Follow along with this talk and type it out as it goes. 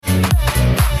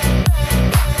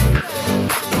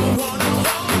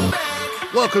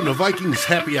welcome to Vikings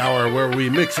Happy Hour, where we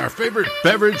mix our favorite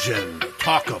beverage and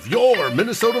talk of your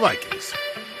Minnesota Vikings.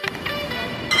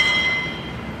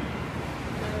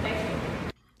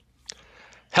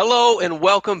 Hello and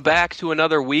welcome back to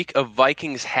another week of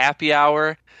Vikings Happy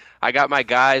Hour. I got my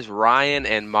guys Ryan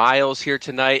and Miles here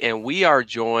tonight, and we are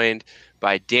joined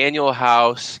by Daniel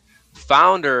House,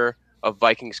 founder of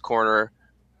Vikings Corner,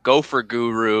 Gopher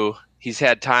Guru. He's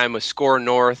had time with Score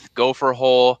North, Gopher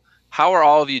Hole. How are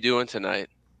all of you doing tonight?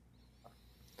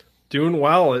 Doing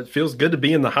well. It feels good to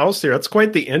be in the house here. That's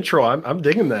quite the intro. I'm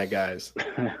digging that, guys.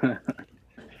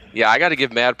 Yeah, I got to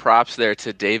give mad props there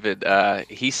to David.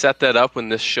 He set that up when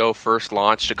this show first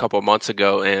launched a couple of months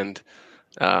ago, and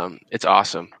it's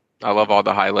awesome. I love all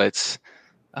the highlights,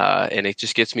 and it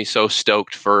just gets me so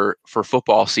stoked for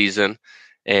football season.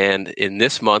 And in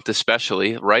this month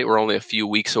especially, right, we're only a few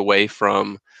weeks away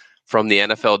from the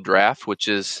NFL draft, which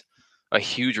is a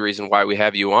huge reason why we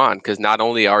have you on, because not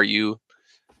only are you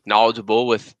knowledgeable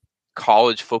with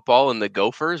college football and the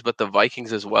Gophers, but the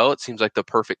Vikings as well. It seems like the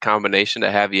perfect combination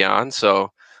to have you on.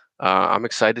 So I'm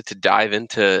excited to dive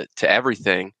into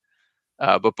everything.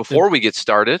 But before we get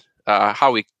started,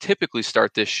 how we typically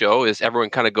start this show is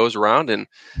everyone kind of goes around and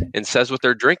says what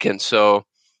they're drinking. So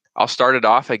I'll start it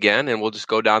off again, and we'll just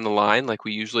go down the line like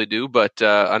we usually do. But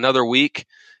another week,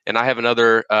 and I have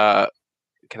another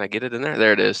can I get it in there?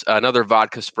 There it is. Another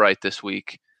vodka Sprite this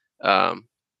week.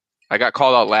 I got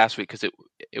called out last week because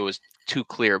it was too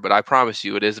clear, but I promise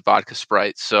you it is vodka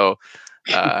Sprite. So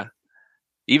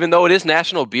even though it is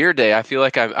National Beer Day, I feel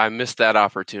like I missed that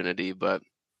opportunity, but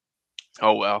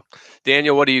oh well.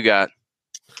 Daniel, what do you got?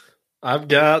 I've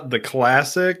got the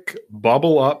classic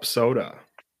Bubble Up soda.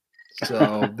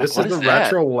 So this is the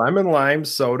retro lemon lime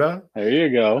soda. There you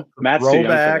go. Matt's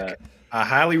throwback. I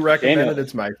highly recommend it.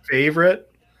 It's my favorite.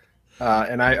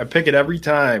 And I pick it every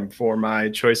time for my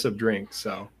choice of drink.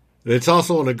 So it's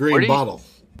also in a green bottle.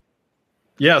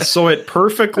 Yeah, so it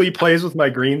perfectly plays with my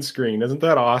green screen. Isn't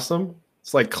that awesome?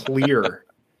 It's like clear.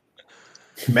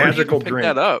 Magical drink.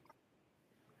 Pick that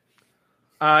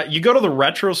up. You go to the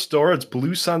retro store. It's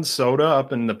Blue Sun Soda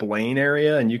up in the Blaine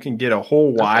area, and you can get a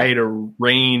whole wide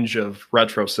range of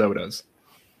retro sodas.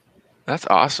 That's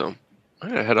awesome. I'm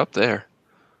going to head up there.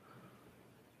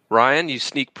 Ryan, you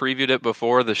sneak previewed it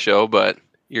before the show, but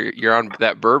you're on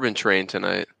that bourbon train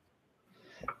tonight.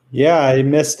 Yeah, I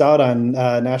missed out on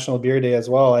National Beer Day as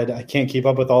well. I can't keep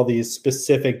up with all these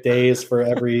specific days for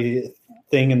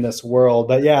everything in this world.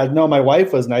 But yeah, no, my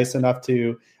wife was nice enough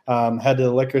to head to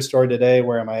the liquor store today.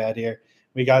 Where am I at here?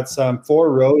 We got some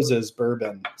Four Roses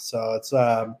bourbon. So it's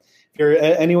if you're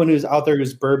anyone who's out there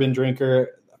who's bourbon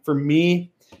drinker, for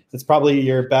me, it's probably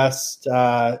your best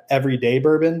everyday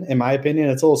bourbon, in my opinion.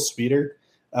 It's a little sweeter,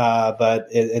 but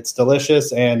it's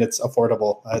delicious and it's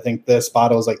affordable. I think this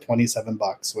bottle is like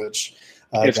 $27, which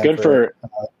it's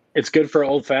good for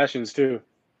old fashions too.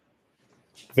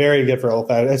 Very good for old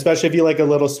fashioned, especially if you like a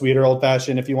little sweeter old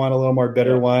fashioned. If you want a little more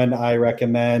bitter one, I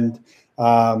recommend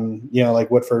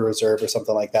like Woodford Reserve or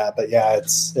something like that. But yeah,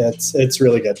 it's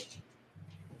really good.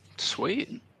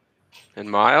 Sweet.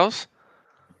 And Miles?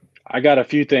 I got a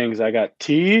few things. I got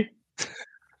tea.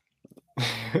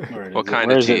 What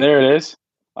kind of tea? There it is.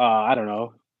 I don't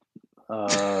know.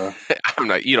 I'm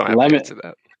not. You don't have to answer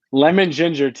that. Lemon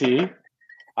ginger tea.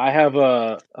 I have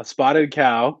a spotted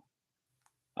cow.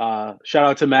 Shout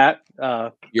out to Matt.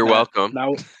 You're welcome.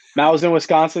 Matt was in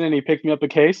Wisconsin and he picked me up a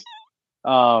case. It's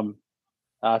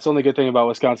the only good thing about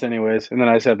Wisconsin, anyways. And then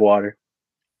I just had water.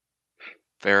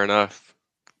 Fair enough.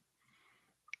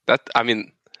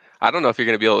 I don't know if you're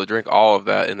going to be able to drink all of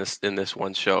that in this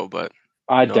one show, but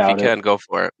I doubt if you can, go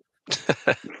for it.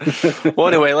 Well,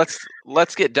 anyway,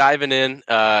 let's get diving in.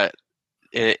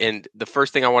 And the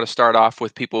first thing I want to start off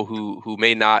with people who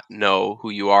may not know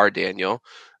who you are, Daniel.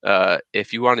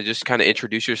 If you want to just kind of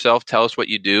introduce yourself, tell us what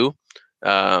you do,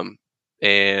 and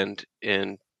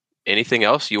anything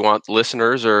else you want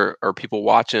listeners or people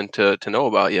watching to know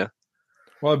about you.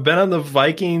 Well, I've been on the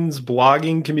Vikings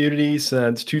blogging community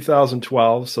since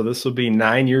 2012, so this will be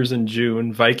 9 years in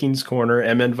June. Vikings Corner,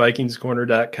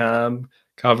 mnvikingscorner.com,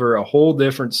 cover a whole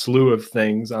different slew of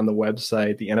things on the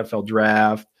website, the NFL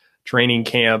draft, training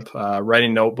camp,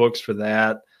 writing notebooks for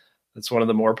that. That's one of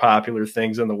the more popular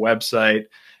things on the website,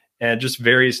 and just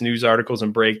various news articles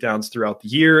and breakdowns throughout the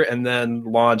year, and then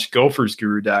launched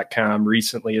gophersguru.com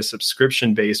recently, a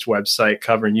subscription-based website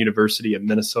covering University of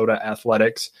Minnesota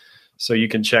athletics. So you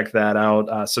can check that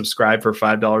out. Subscribe for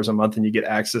 $5 a month and you get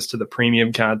access to the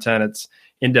premium content. It's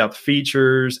in-depth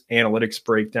features, analytics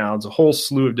breakdowns, a whole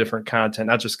slew of different content,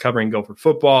 not just covering Gopher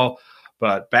football,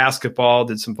 but basketball,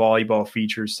 did some volleyball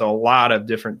features. So a lot of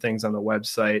different things on the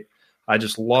website. I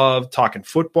just love talking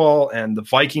football, and the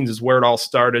Vikings is where it all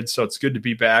started. So it's good to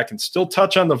be back and still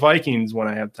touch on the Vikings when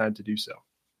I have time to do so.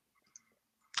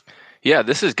 Yeah,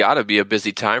 this has got to be a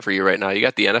busy time for you right now. You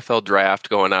got the NFL draft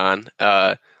going on.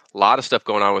 A lot of stuff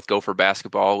going on with Gopher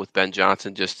basketball with Ben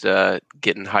Johnson just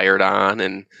getting hired on,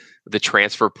 and the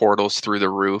transfer portals through the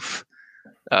roof.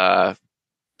 And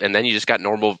then you just got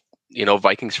normal,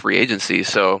 Vikings free agency.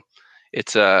 So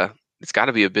it's got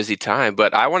to be a busy time.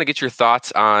 But I want to get your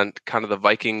thoughts on kind of the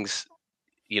Vikings,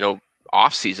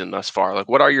 off season thus far. Like,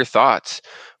 what are your thoughts?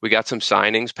 We got some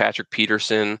signings. Patrick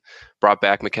Peterson brought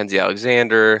back Mackenzie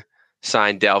Alexander,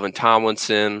 signed Dalvin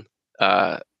Tomlinson.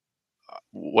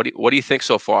 What do you think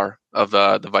so far of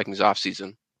the Vikings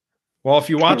offseason? Well, if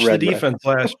you watched the defense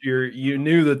last year, you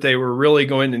knew that they were really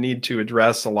going to need to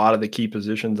address a lot of the key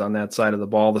positions on that side of the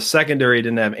ball. The secondary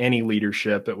didn't have any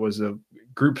leadership. It was a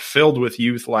group filled with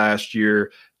youth last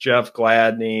year. Jeff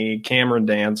Gladney, Cameron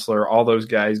Dantzler, all those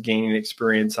guys gaining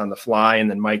experience on the fly,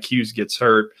 and then Mike Hughes gets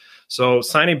hurt. So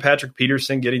signing Patrick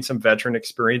Peterson, getting some veteran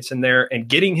experience in there, and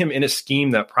getting him in a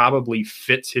scheme that probably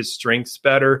fits his strengths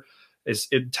better is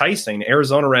enticing.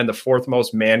 Arizona ran the 4th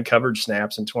most man coverage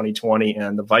snaps in 2020,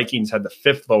 and the Vikings had the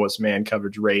 5th lowest man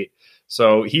coverage rate.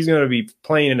 So he's going to be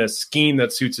playing in a scheme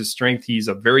that suits his strength. He's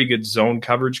a very good zone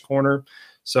coverage corner.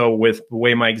 So with the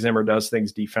way Mike Zimmer does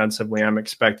things defensively, I'm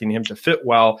expecting him to fit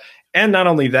well. And not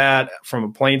only that, from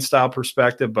a playing style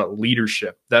perspective, but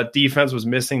leadership. That defense was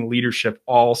missing leadership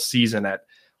all season at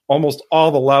almost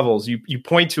all the levels. You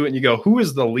point to it and you go, who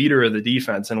is the leader of the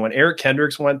defense? And when Eric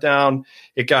Kendricks went down,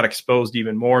 it got exposed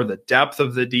even more. The depth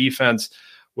of the defense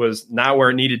was not where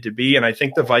it needed to be. And I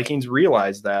think the Vikings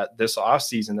realized that this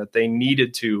offseason, that they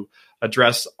needed to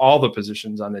address all the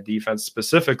positions on the defense,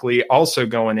 specifically also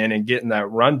going in and getting that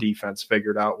run defense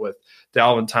figured out with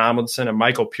Dalvin Tomlinson and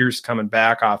Michael Pierce coming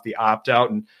back off the opt-out.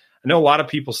 And I know a lot of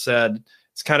people said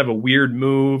it's kind of a weird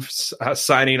move,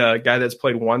 signing a guy that's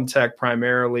played one tech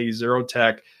primarily, zero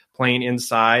tech, playing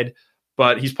inside.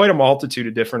 But he's played a multitude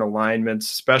of different alignments,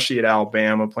 especially at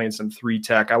Alabama, playing some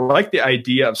 3-tech. I like the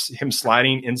idea of him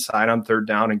sliding inside on 3rd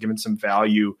down and giving some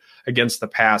value against the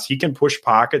pass. He can push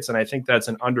pockets, and I think that's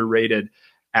an underrated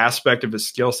aspect of his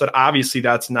skill set. Obviously,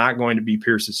 that's not going to be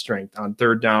Pierce's strength on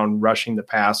 3rd down, rushing the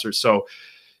passer. So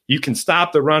you can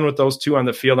stop the run with those two on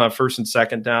the field on 1st and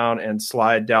 2nd down and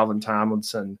slide Dalvin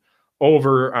Tomlinson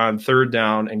over on 3rd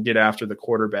down and get after the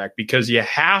quarterback, because you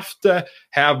have to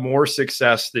have more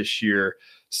success this year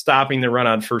stopping the run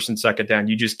on 1st and 2nd down.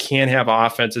 You just can't have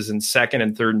offenses in 2nd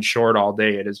and 3rd and short all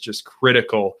day. It is just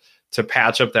critical to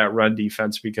patch up that run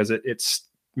defense, because it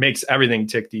makes everything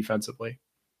tick defensively.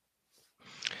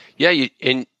 Yeah,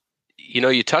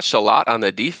 you touched a lot on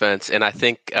the defense, and I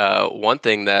think one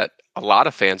thing that a lot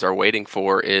of fans are waiting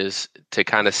for is to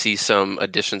kind of see some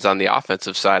additions on the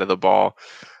offensive side of the ball.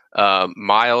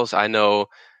 Miles, I know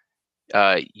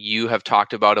you have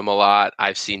talked about him a lot.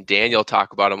 I've seen Daniel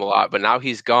talk about him a lot, but now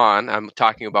he's gone. I'm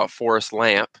talking about Forrest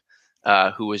Lamp,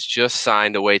 who was just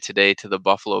signed away today to the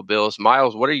Buffalo Bills.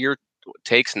 Miles, what are your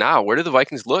takes now? Where do the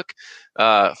Vikings look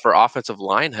for offensive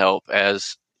line help?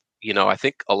 As I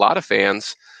think a lot of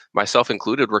fans, myself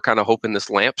included, were kind of hoping this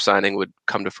Lamp signing would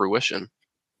come to fruition.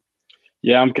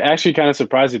 Yeah, I'm actually kind of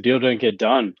surprised the deal didn't get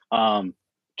done.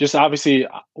 Just obviously,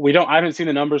 I haven't seen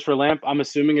the numbers for Lamp. I'm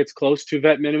assuming it's close to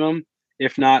vet minimum,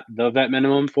 if not the vet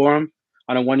minimum for him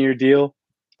on a 1-year deal.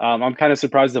 I'm kind of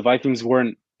surprised the Vikings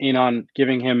weren't in on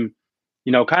giving him,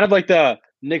 kind of like the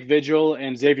Nick Vigil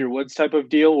and Xavier Woods type of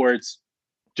deal, where it's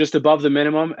just above the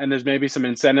minimum and there's maybe some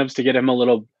incentives to get him a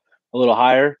little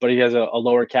higher, but he has a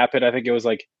lower cap hit. I think it was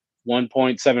like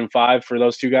 1.75 for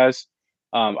those two guys.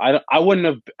 I wouldn't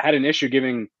have had an issue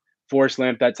giving Forrest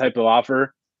Lamp that type of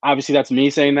offer. Obviously, that's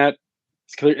me saying that.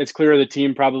 It's clear the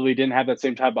team probably didn't have that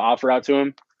same type of offer out to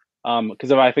him.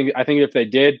 Because I think if they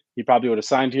did, he probably would have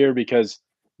signed here, because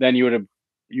then you'd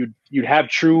have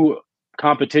true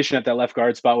competition at that left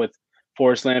guard spot with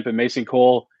Forrest Lamp and Mason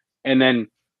Cole. And then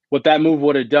what that move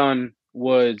would have done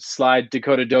was slide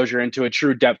Dakota Dozier into a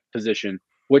true depth position,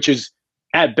 which is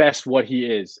at best what he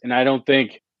is. And I don't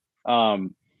think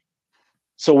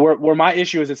so where my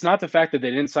issue is, it's not the fact that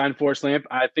they didn't sign Forrest Lamp.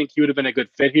 I think he would have been a good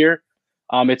fit here.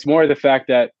 It's more the fact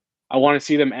that I want to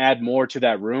see them add more to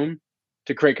that room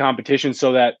to create competition,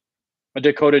 so that a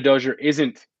Dakota Dozier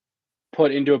isn't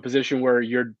put into a position where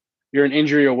you're an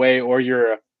injury away, or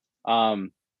you're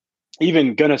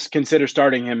even going to consider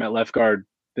starting him at left guard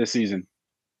this season.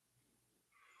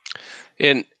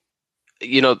 And,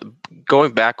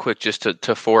 going back quick just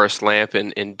to Forrest Lamp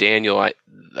and Daniel,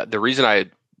 the reason I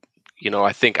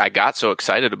think I got so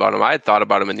excited about him, I had thought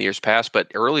about him in the years past,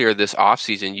 but earlier this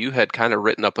offseason, you had kind of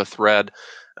written up a thread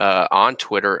on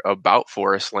Twitter about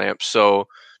Forrest Lamp. So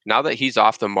now that he's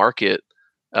off the market,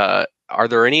 are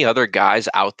there any other guys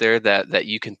out there that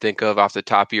you can think of off the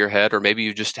top of your head, or maybe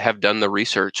you just have done the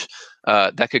research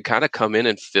that could kind of come in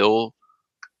and fill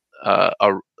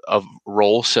a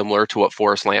role similar to what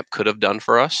Forrest Lamp could have done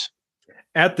for us?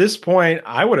 At this point,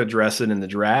 I would address it in the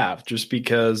draft just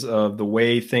because of the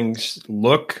way things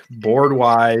look board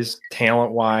wise,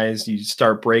 talent wise. You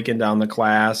start breaking down the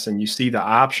class and you see the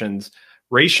options.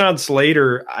 Rashawn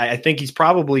Slater, I think he's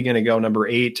probably going to go number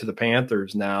 8 to the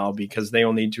Panthers now because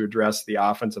they'll need to address the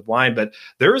offensive line. But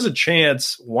there is a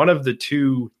chance one of the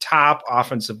 2 top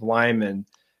offensive linemen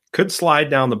could slide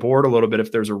down the board a little bit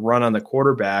if there's a run on the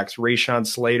quarterbacks, Rashawn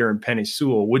Slater and Penei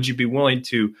Sewell. Would you be willing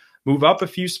to move up a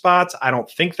few spots? I don't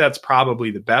think that's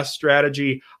probably the best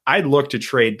strategy. I'd look to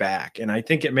trade back, and I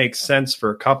think it makes sense for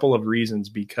a couple of reasons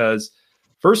because,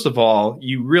 first of all,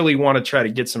 you really want to try to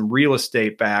get some real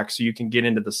estate back so you can get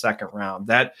into the second round.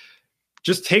 That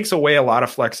just takes away a lot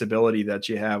of flexibility that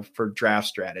you have for draft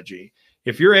strategy.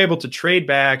 If you're able to trade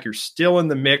back, you're still in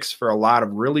the mix for a lot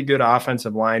of really good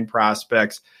offensive line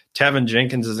prospects. Tevin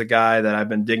Jenkins is a guy that I've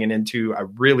been digging into. I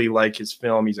really like his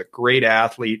film. He's a great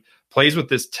athlete, plays with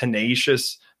this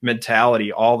tenacious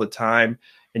mentality all the time,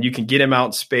 and you can get him out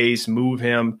in space, move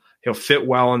him. He'll fit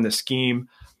well in the scheme.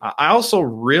 I also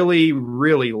really,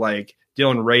 really like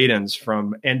Dylan Radins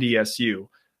from NDSU,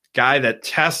 guy that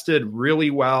tested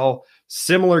really well,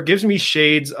 similar, gives me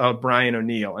shades of Brian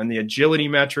O'Neill, and the agility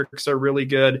metrics are really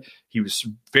good. He was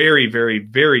very, very,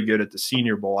 very good at the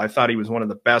Senior Bowl. I thought he was one of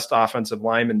the best offensive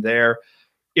linemen there.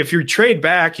 If you trade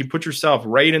back, you put yourself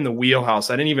right in the wheelhouse.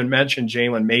 I didn't even mention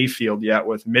Jalen Mayfield yet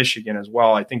with Michigan as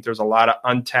well. I think there's a lot of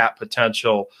untapped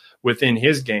potential within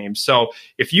his game. So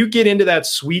if you get into that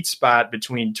sweet spot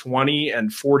between 20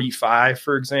 and 45,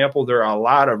 for example, there are a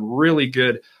lot of really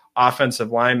good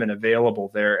offensive linemen available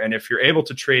there. And if you're able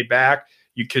to trade back,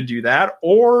 you could do that.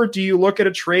 Or do you look at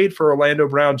a trade for Orlando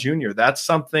Brown Jr.? That's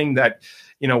something that,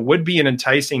 would be an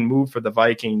enticing move for the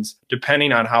Vikings,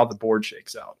 depending on how the board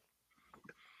shakes out.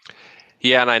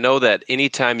 Yeah, and I know that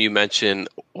anytime you mention,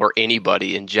 or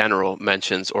anybody in general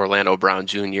mentions Orlando Brown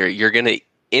Jr., you're going to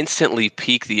instantly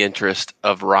pique the interest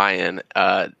of Ryan,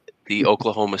 the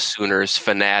Oklahoma Sooners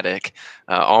fanatic,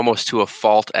 almost to a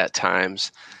fault at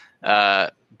times.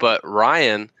 But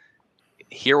Ryan,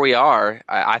 here we are.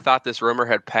 I thought this rumor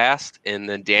had passed, and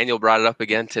then Daniel brought it up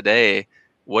again today.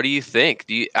 What do you think?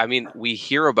 We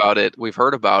hear about it. We've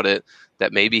heard about it,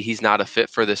 that maybe he's not a fit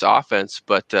for this offense,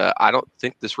 but I don't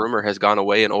think this rumor has gone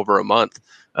away in over a month.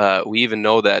 We even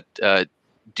know that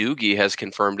Doogie has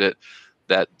confirmed it,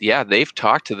 that, yeah, they've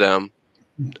talked to them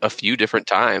a few different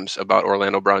times about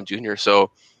Orlando Brown Jr. So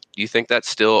do you think that's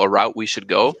still a route we should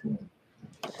go?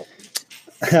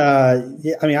 Yeah,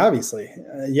 obviously,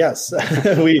 yes.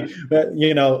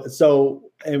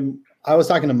 I was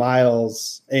talking to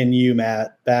Miles and you,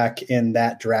 Matt, back in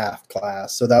that draft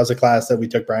class. So that was a class that we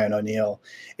took Brian O'Neill.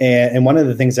 And one of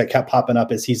the things that kept popping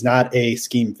up is he's not a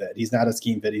scheme fit. He's not a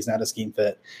scheme fit. He's not a scheme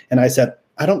fit. And I said,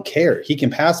 I don't care. He can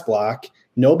pass block.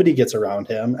 Nobody gets around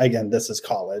him. Again, this is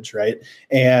college, right?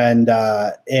 And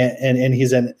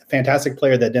he's a fantastic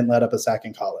player that didn't let up a sack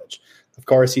in college. Of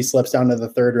course, he slips down to the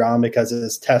 3rd round because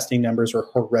his testing numbers were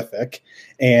horrific,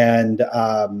 and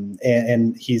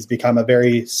he's become a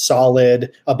very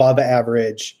solid, above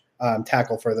average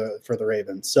tackle for the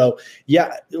Ravens. So,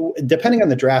 yeah, depending on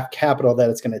the draft capital that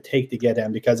it's going to take to get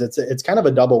him, because it's kind of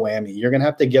a double whammy. You're going to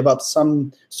have to give up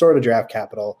some sort of draft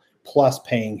capital plus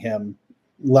paying him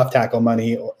left tackle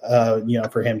money,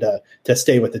 for him to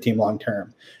stay with the team long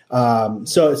term.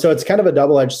 So it's kind of a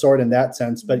double-edged sword in that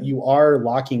sense, but you are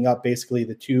locking up basically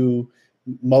the 2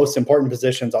 most important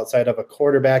positions outside of a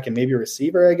quarterback and maybe a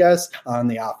receiver, I guess, on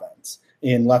the offense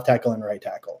in left tackle and right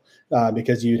tackle,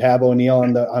 because you'd have O'Neill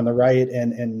on the right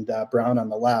and Brown on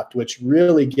the left, which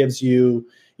really gives you,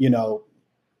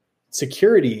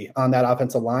 security on that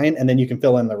offensive line, and then you can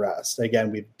fill in the rest. Again,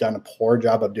 we've done a poor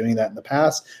job of doing that in the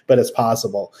past, but it's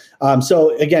possible.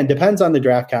 So again, depends on the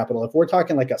draft capital. If we're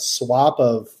talking like a swap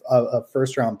of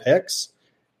first round picks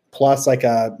plus like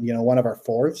one of our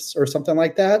 4ths or something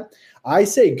like that, I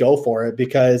say go for it,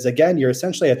 because again, you're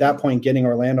essentially at that point getting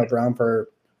Orlando Brown for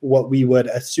what we would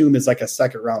assume is like a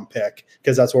 2nd round pick,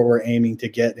 because that's what we're aiming to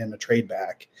get in a trade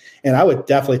back. And I would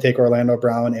definitely take Orlando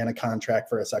Brown and a contract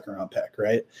for a 2nd round pick.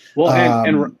 Right. Well,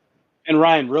 and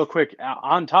Ryan, real quick,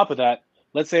 on top of that,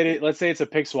 let's say it's a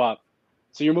pick swap.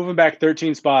 So you're moving back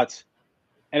 13 spots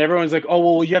and everyone's like, oh,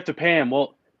 well, you have to pay him.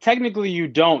 Well, technically you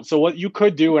don't. So what you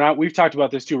could do, and we've talked about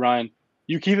this too, Ryan,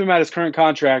 you keep him at his current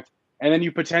contract and then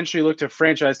you potentially look to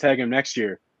franchise tag him next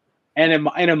year. And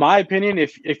in my opinion,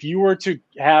 if you were to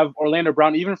have Orlando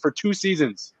Brown even for 2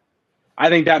 seasons, I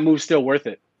think that move's still worth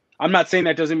it. I'm not saying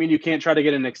that doesn't mean you can't try to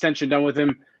get an extension done with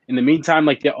him in the meantime.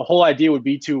 Like, the whole idea would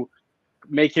be to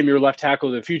make him your left tackle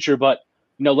of the future. But,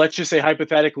 let's just say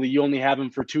hypothetically you only have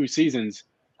him for 2 seasons.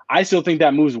 I still think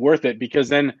that move's worth it, because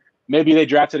then maybe they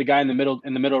drafted a guy in the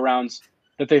middle rounds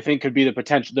that they think could be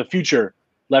the future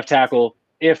left tackle.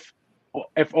 If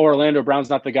Orlando Brown's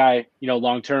not the guy,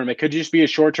 long term, it could just be a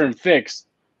short-term fix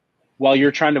while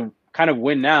you're trying to kind of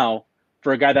win now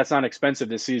for a guy that's not expensive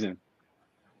this season.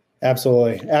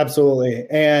 Absolutely.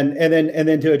 And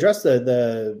then to address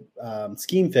the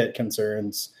scheme fit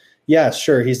concerns, yeah,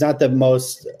 sure, he's not the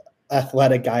most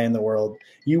athletic guy in the world.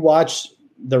 You watch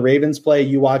the Ravens play,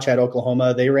 you watch at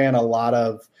Oklahoma, they ran a lot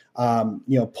of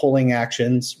pulling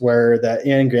actions where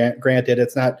granted,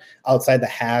 it's not outside the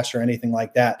hash or anything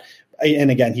like that.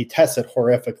 And again, he tested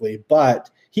horrifically, but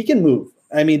he can move.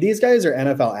 I mean, these guys are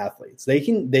NFL athletes. They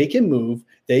can move.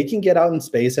 They can get out in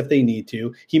space if they need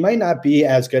to. He might not be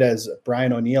as good as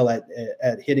Brian O'Neill at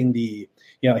hitting the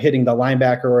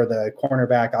linebacker or the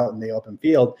cornerback out in the open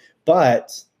field,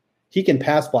 but he can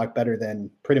pass block better than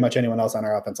pretty much anyone else on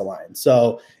our offensive line.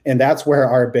 So, and that's where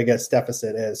our biggest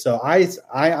deficit is. So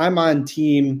I'm on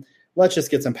team. Let's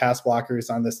just get some pass blockers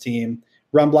on this team.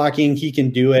 Run blocking, he can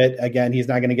do it. Again, he's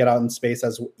not going to get out in space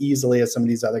as easily as some of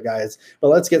these other guys. But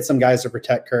let's get some guys to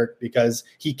protect Kirk, because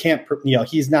he can't.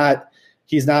 He's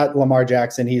not Lamar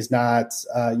Jackson. He's not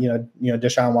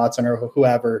Deshaun Watson or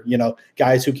whoever.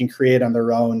 Guys who can create on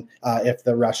their own if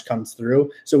the rush comes through.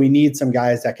 So we need some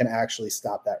guys that can actually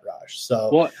stop that rush.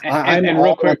 So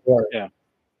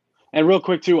real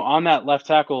quick too on that left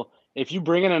tackle. If you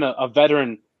bring in a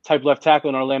veteran type left tackle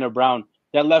in Orlando Brown,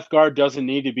 that left guard doesn't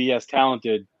need to be as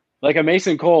talented. Like a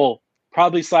Mason Cole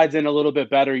probably slides in a little bit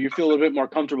better. You feel a little bit more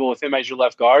comfortable with him as your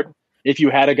left guard if you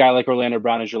had a guy like Orlando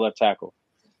Brown as your left tackle.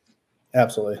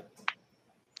 Absolutely.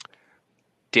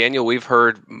 Daniel, we've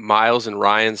heard Miles and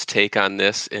Ryan's take on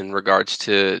this in regards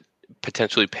to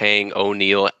potentially paying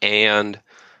O'Neill and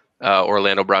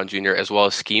Orlando Brown Jr. as well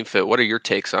as scheme fit. What are your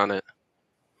takes on it?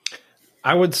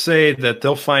 I would say that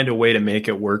they'll find a way to make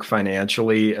it work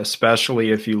financially, especially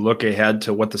if you look ahead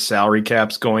to what the salary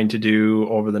cap's going to do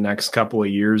over the next couple of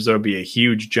years. There'll be a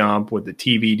huge jump with the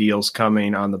TV deals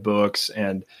coming on the books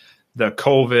and the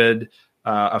COVID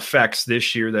effects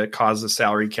this year that caused the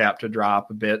salary cap to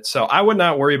drop a bit. So I would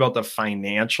not worry about the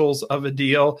financials of a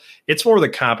deal. It's more the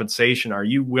compensation. Are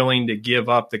you willing to give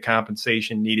up the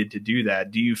compensation needed to do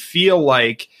that? Do you feel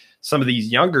like some of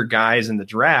these younger guys in the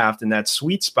draft in that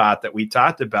sweet spot that we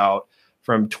talked about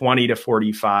from 20 to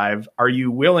 45, are you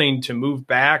willing to move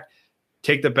back,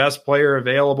 take the best player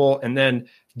available, and then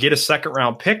get a second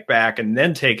round pick back and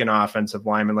then take an offensive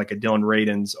lineman like a Dylan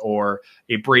Radins or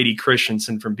a Brady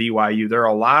Christensen from BYU? There are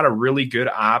a lot of really good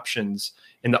options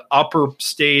in the upper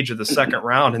stage of the second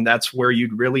round, and that's where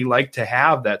you'd really like to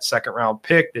have that second round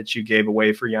pick that you gave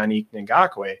away for Yannick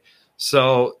Ngakoue.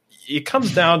 So it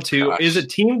comes down to, is a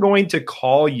team going to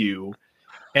call you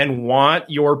and want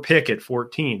your pick at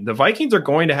 14? The Vikings are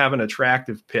going to have an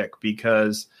attractive pick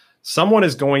because someone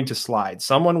is going to slide.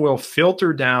 Someone will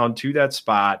filter down to that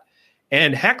spot.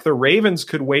 And heck, the Ravens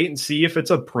could wait and see if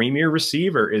it's a premier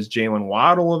receiver. Is Jalen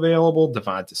Waddle available?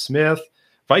 Devonta Smith?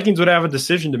 Vikings would have a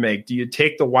decision to make. Do you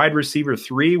take the wide receiver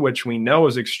 3, which we know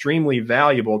is extremely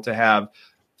valuable to have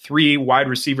 3 wide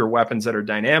receiver weapons that are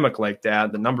dynamic like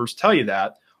that? The numbers tell you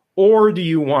that. Or do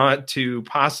you want to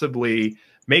possibly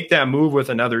make that move with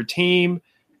another team,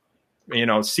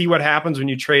 see what happens when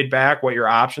you trade back, what your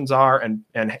options are,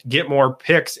 and get more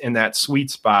picks in that sweet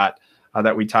spot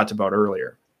that we talked about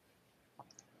earlier?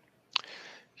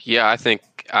 Yeah, I think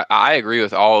I agree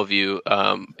with all of you.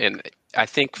 And I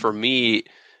think for me,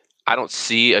 I don't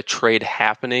see a trade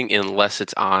happening unless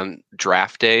it's on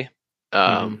draft day.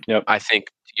 Yep. I think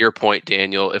to your point,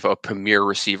 Daniel, if a premier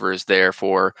receiver is there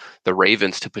for the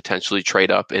Ravens to potentially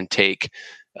trade up and take,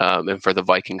 and for the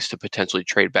Vikings to potentially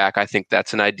trade back, I think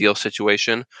that's an ideal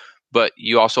situation. But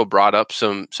you also brought up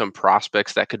some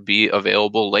prospects that could be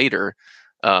available later.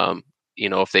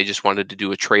 If they just wanted to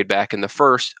do a trade back in the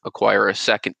first, acquire a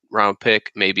second round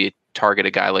pick, maybe target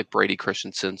a guy like Brady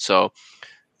Christensen. So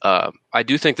I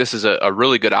do think this is a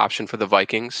really good option for the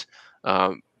Vikings.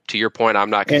 To your point, I'm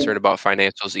not concerned about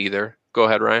financials either. Go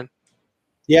ahead, Ryan.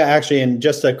 Yeah, actually, and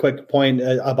just a quick point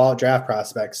about draft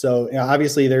prospects. So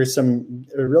obviously there's some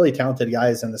really talented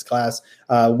guys in this class.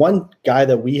 One guy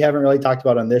that we haven't really talked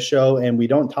about on this show, and we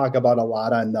don't talk about a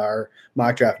lot on our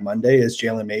Mock Draft Monday, is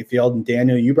Jalen Mayfield. And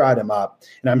Daniel, you brought him up.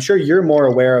 And I'm sure you're more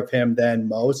aware of him than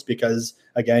most because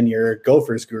again, you're a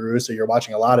Gophers guru, so you're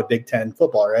watching a lot of Big Ten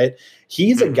football, right?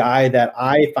 He's a guy that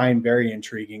I find very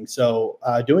intriguing. So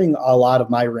doing a lot of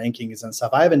my rankings and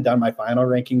stuff, I haven't done my final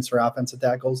rankings for offensive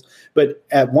tackles, but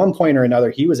at one point or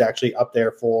another, he was actually up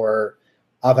there for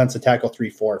offensive tackle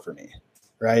 3-4 for me,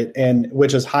 right? And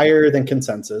which is higher than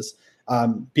consensus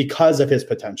because of his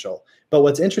potential. But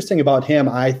what's interesting about him,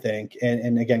 I think,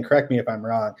 and again, correct me if I'm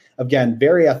wrong, again,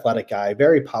 very athletic guy,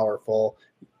 very powerful,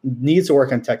 needs to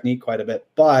work on technique quite a bit,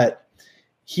 but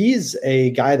he's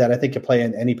a guy that I think can play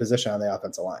in any position on the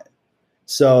offensive line.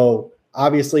 So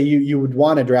obviously you would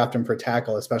want to draft him for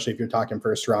tackle, especially if you're talking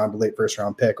first round, late first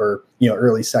round pick, or,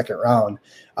 early second round.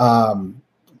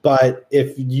 But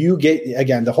if you get,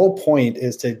 again, the whole point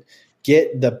is to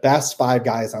get the best 5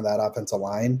 guys on that offensive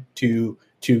line to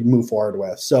move forward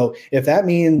with. So if that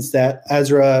means that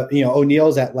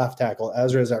O'Neill's at left tackle,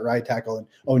 Ezra's at right tackle,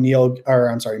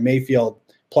 and Mayfield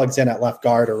plugs in at left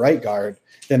guard or right guard,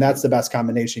 then that's the best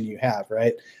combination you have,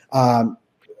 right?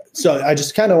 So I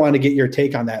just kind of want to get your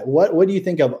take on that. What do you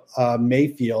think of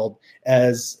Mayfield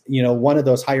as, one of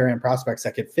those higher end prospects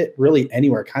that could fit really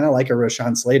anywhere, kind of like a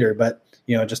Rashawn Slater, but,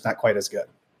 just not quite as good?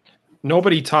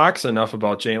 Nobody talks enough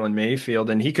about Jalen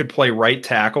Mayfield, and he could play right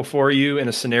tackle for you in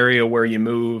a scenario where you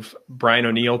move Brian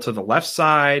O'Neill to the left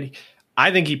side.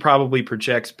 I think he probably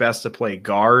projects best to play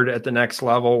guard at the next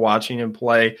level, watching him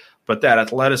play. But that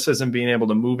athleticism, being able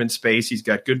to move in space, he's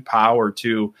got good power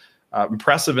too.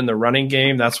 Impressive in the running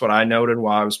game. That's what I noted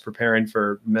while I was preparing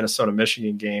for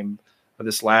Minnesota-Michigan game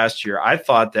this last year. I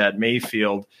thought that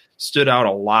Mayfield stood out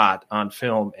a lot on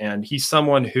film, and he's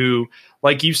someone who,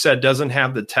 like you said, doesn't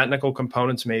have the technical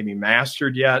components maybe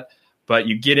mastered yet, but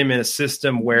you get him in a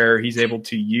system where he's able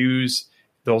to use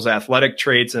those athletic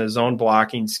traits in his own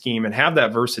blocking scheme and have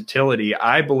that versatility.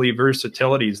 I believe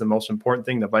versatility is the most important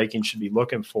thing the Vikings should be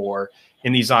looking for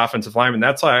in these offensive linemen.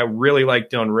 That's why I really like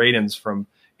Dylan Radins from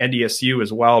NDSU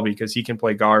as well, because he can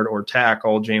play guard or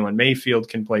tackle. Jalen Mayfield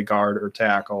can play guard or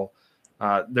tackle.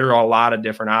 There are a lot of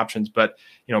different options, but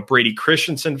Brady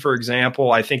Christensen, for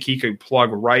example, I think he could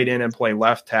plug right in and play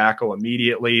left tackle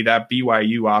immediately. That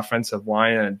BYU offensive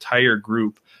line, an entire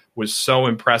group, was so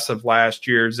impressive last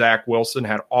year. Zach Wilson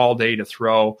had all day to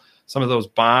throw. Some of those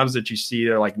bombs that you see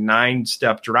are like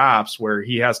 9-step drops where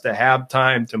he has to have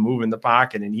time to move in the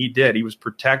pocket, and he did. He was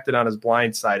protected on his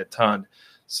blind side a ton.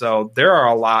 So there are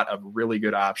a lot of really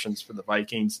good options for the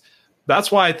Vikings.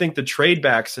 That's why I think the trade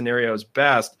back scenario is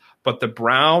best. But the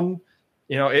Brown,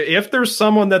 if there's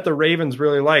someone that the Ravens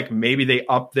really like, maybe they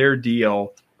up their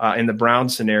deal in the Brown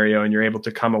scenario, and you're able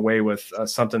to come away with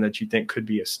something that you think could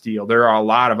be a steal. There are a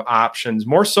lot of options,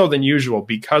 more so than usual,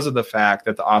 because of the fact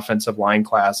that the offensive line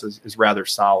class is rather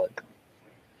solid.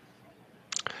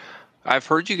 I've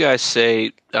heard you guys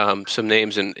say some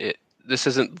names, and this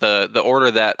isn't the order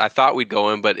that I thought we'd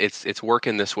go in, but it's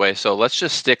working this way. So let's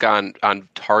just stick on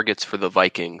targets for the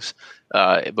Vikings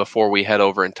before we head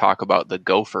over and talk about the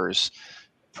Gophers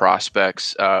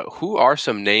prospects. Who are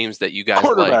some names that you guys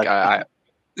like?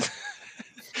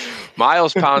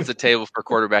 Miles pounds the table for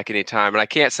quarterback anytime, and I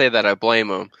can't say that I blame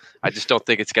him. I just don't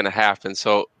think it's going to happen.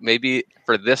 So maybe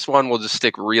for this one, we'll just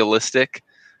stick realistic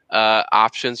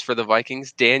options for the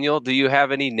Vikings. Daniel, do you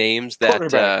have any names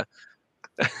that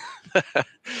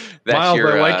Miles,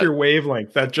 I like your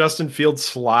wavelength. That Justin Fields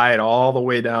slide all the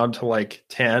way down to like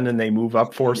 10, and they move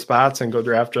up 4 spots and go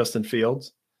draft Justin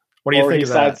Fields. What do you think of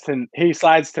that? He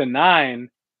slides to 9,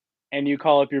 and you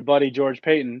call up your buddy George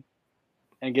Payton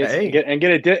and get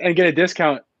a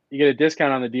discount. You get a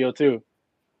discount on the deal too.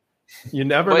 You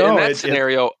never know. In that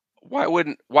scenario, why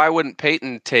wouldn't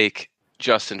Payton take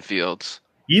Justin Fields?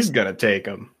 He's gonna take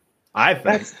him, I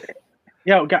think.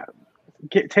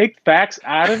 Take facts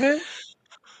out of it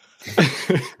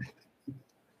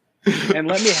and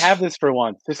let me have this for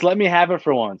once. Just let me have it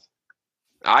for once.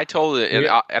 I told it,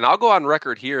 and I'll go on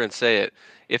record here and say it.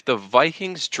 If the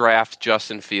Vikings draft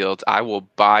Justin Fields, I will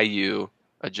buy you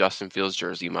a Justin Fields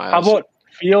jersey, Miles. How about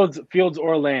Fields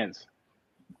or Lance?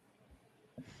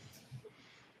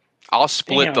 I'll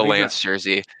split the Lance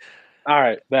jersey. All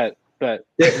right, bet.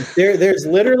 There's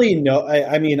literally no.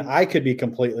 I mean, I could be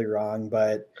completely wrong,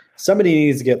 but somebody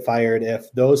needs to get fired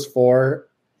if those 4.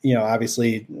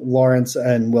 Obviously Lawrence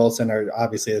and Wilson are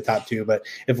obviously the top 2, but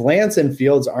if Lance and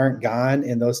Fields aren't gone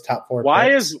in those top 4 why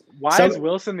picks, is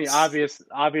Wilson the obvious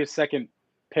second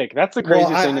pick? That's the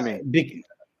craziest thing to me.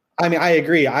 I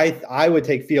agree. I would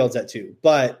take Fields at 2,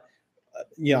 but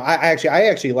I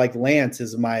actually like Lance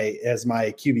as my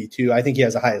QB2. I think he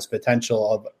has the highest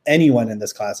potential of anyone in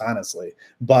this class, honestly,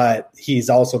 but he's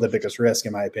also the biggest risk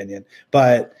in my opinion.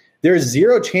 But there's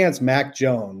zero chance Mac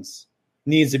Jones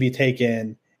needs to be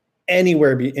taken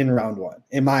anywhere in round one,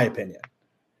 in my opinion.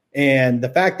 And the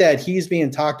fact that he's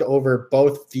being talked over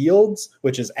both Fields,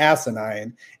 which is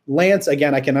asinine. Lance,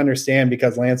 again, I can understand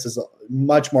because Lance is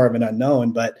much more of an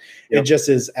unknown, but it just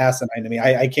is asinine to me.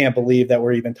 I can't believe that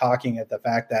we're even talking at the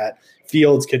fact that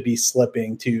Fields could be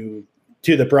slipping to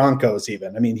the Broncos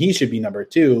even. I mean, he should be number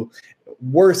 2,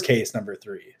 worst case number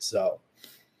 3. So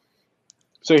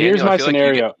Daniel, here's my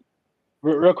scenario.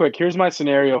 Real quick, here's my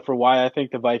scenario for why I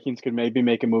think the Vikings could maybe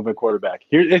make a move at quarterback.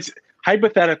 Here, it's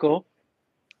hypothetical.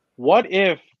 What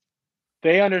if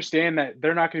they understand that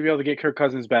they're not going to be able to get Kirk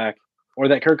Cousins back, or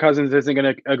that Kirk Cousins isn't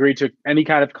going to agree to any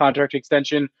kind of contract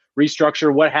extension,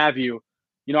 restructure, what have you?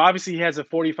 You know, obviously he has a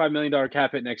 $45 million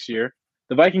cap hit next year.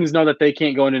 The Vikings know that they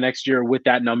can't go into next year with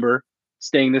that number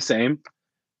staying the same.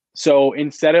 So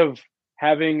instead of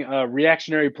having a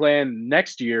reactionary plan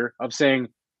next year of saying,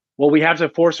 well, we have to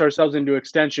force ourselves into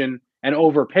extension and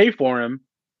overpay for him,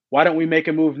 why don't we make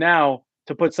a move now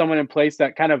to put someone in place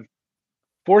that kind of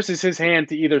forces his hand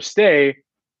to either stay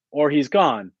or he's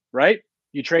gone, right?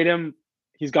 You trade him,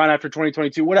 he's gone after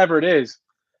 2022, whatever it is.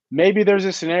 Maybe there's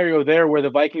a scenario there where the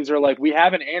Vikings are like, we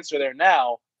have an answer there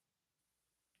now,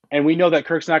 and we know that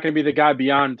Kirk's not going to be the guy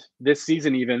beyond this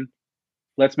season even.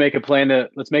 Let's make a plan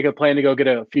to go get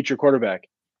a future quarterback.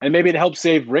 And maybe it helps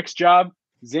save Rick's job,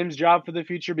 Zim's job for the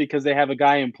future, because they have a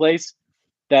guy in place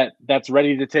that's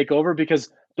ready to take over.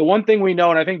 Because the one thing we know,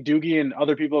 and I think Doogie and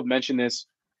other people have mentioned this,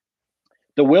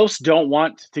 the Wilfs don't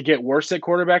want to get worse at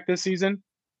quarterback this season.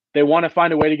 They want to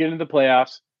find a way to get into the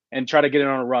playoffs and try to get it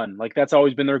on a run. Like, that's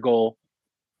always been their goal.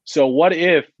 So what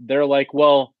if they're like,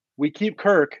 well, we keep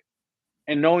Kirk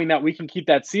and knowing that we can keep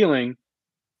that ceiling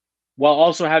while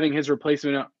also having his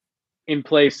replacement in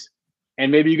place,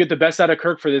 and maybe you get the best out of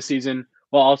Kirk for this season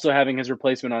while also having his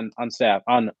replacement on staff,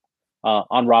 on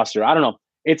roster. I don't know.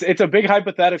 It's a big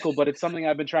hypothetical, but it's something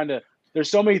I've been trying to – there's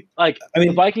so many – like,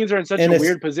 the Vikings are in such a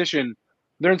weird position.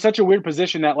 They're in such a weird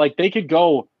position that, like, they could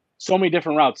go so many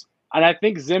different routes. And I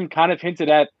think Zim kind of hinted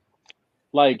at,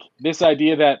 like, this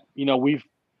idea that, you know, we've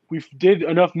did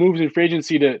enough moves in free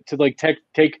agency to like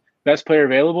take best player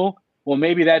available. Well,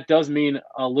 maybe that does mean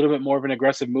a little bit more of an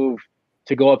aggressive move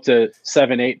to go up to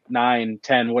 7, 8, 9,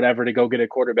 10, whatever, to go get a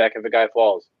quarterback if a guy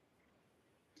falls.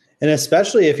 And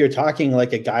especially if you're talking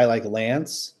like a guy like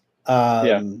Lance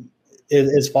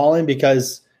is falling,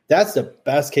 because that's the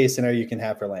best case scenario you can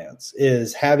have for Lance,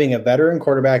 is having a veteran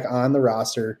quarterback on the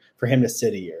roster for him to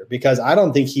sit a year. Because I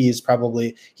don't think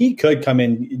he could come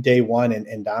in day one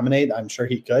and dominate. I'm sure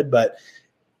he could, but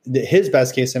his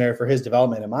best case scenario for his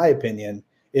development, in my opinion,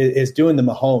 is doing the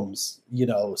Mahomes,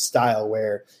 style,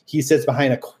 where he sits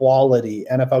behind a quality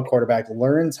NFL quarterback,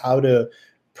 learns how to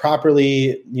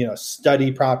properly,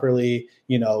 study properly,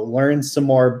 learn some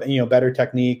more, better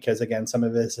technique. Cause again, some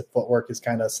of his footwork is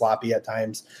kind of sloppy at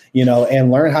times,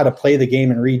 and learn how to play the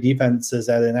game and read defenses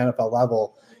at an NFL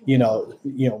level,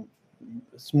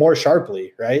 more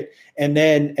sharply. Right. And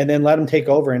then let him take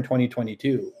over in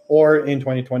 2022 or in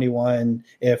 2021,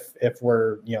 if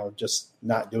we're, just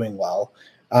not doing well.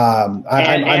 I'm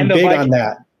big on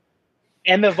that.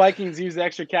 And the Vikings use the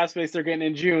extra cap space they're getting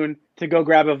in June to go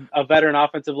grab a veteran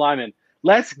offensive lineman.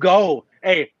 Let's go.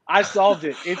 Hey, I solved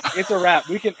it. It's a wrap.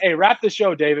 We can wrap the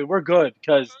show, David. We're good,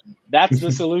 because that's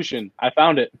the solution. I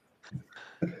found it.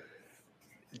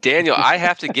 Daniel, I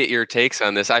have to get your takes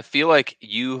on this. I feel like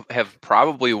you have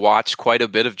probably watched quite a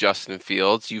bit of Justin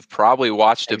Fields. You've probably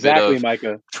watched a bit of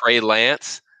Micah. Trey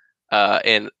Lance,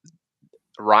 and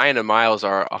Ryan and Miles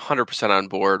are 100% on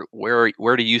board.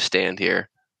 Where do you stand here?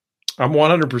 I'm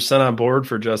 100% on board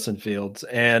for Justin Fields.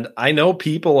 And I know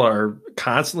people are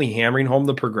constantly hammering home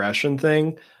the progression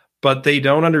thing, but they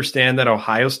don't understand that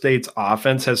Ohio State's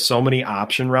offense has so many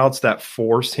option routes that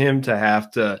force him to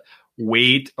have to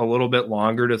wait a little bit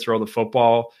longer to throw the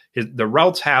football. The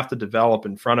routes have to develop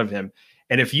in front of him.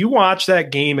 And if you watch that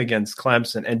game against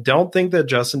Clemson and don't think that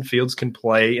Justin Fields can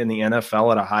play in the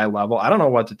NFL at a high level, I don't know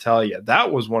what to tell you.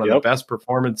 That was one of the best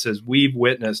performances we've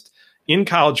witnessed in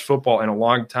college football in a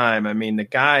long time. I mean, the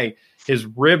guy, his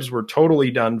ribs were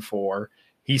totally done for.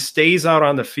 He stays out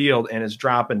on the field and is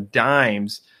dropping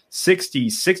dimes, 60,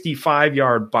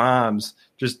 65-yard bombs,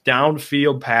 just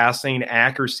downfield passing,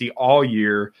 accuracy all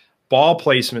year. Ball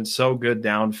placement so good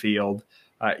downfield.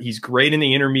 He's great in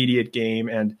the intermediate game,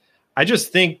 and I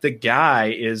just think the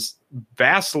guy is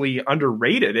vastly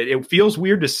underrated. It feels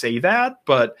weird to say that,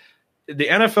 but the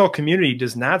NFL community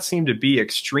does not seem to be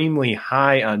extremely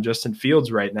high on Justin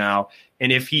Fields right now.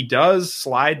 And if he does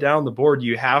slide down the board,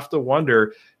 you have to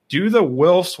wonder, do the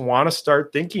Wilfs want to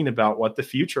start thinking about what the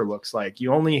future looks like?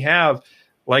 You only have,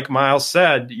 like Miles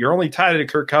said, you're only tied to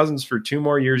Kirk Cousins for 2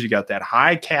 more years. You got that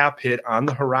high cap hit on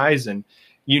the horizon.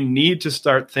 You need to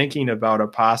start thinking about a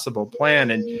possible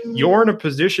plan. And you're in a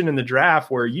position in the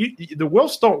draft where the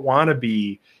Wilfs don't want to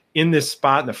be in this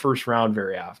spot in the first round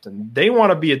very often. They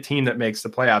want to be a team that makes the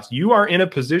playoffs. You are in a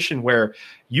position where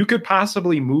you could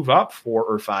possibly move up 4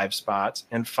 or 5 spots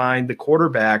and find the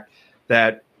quarterback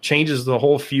that changes the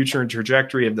whole future and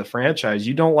trajectory of the franchise.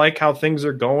 You don't like how things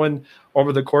are going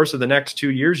over the course of the next 2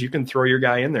 years, you can throw your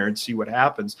guy in there and see what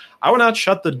happens. I would not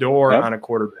shut the door on a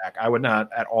quarterback. I would not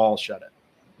at all shut it.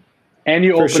 And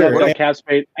you open up that cap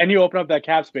space, and you open up that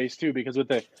cap space too, because with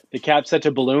the cap set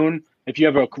to balloon, if you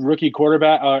have a rookie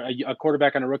quarterback, a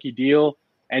quarterback on a rookie deal,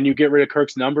 and you get rid of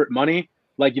Kirk's money,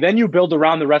 like then you build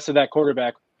around the rest of that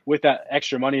quarterback with that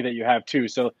extra money that you have too.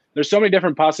 So there's so many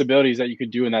different possibilities that you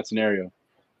could do in that scenario.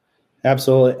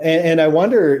 Absolutely. And I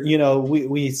wonder,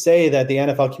 we say that the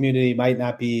NFL community might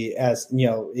not be as,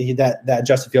 that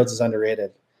Justin Fields is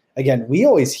underrated. Again, we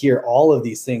always hear all of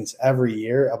these things every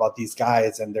year about these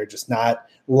guys, and they're just not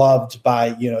loved by,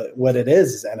 what it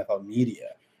is NFL media.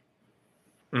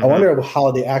 Mm-hmm. I wonder how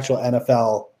the actual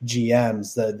NFL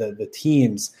GMs, the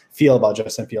teams feel about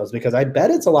Justin Fields, because I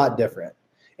bet it's a lot different.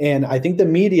 And I think the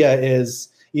media is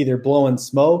either blowing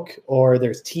smoke, or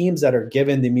there's teams that are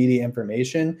given the media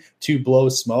information to blow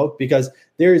smoke, because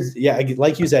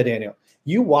like you said, Daniel,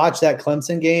 you watch that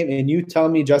Clemson game and you tell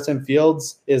me Justin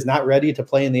Fields is not ready to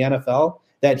play in the NFL,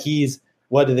 that he's,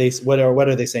 what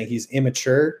are they saying? He's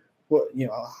immature.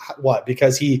 What?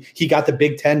 Because he got the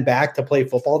Big Ten back to play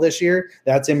football this year.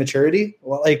 That's immaturity.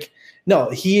 Well, no,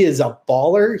 he is a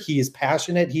baller. He's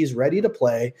passionate. He's ready to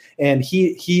play. And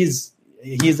he's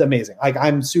amazing.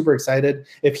 I'm super excited.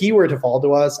 If he were to fall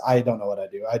to us, I don't know what I'd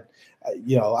do.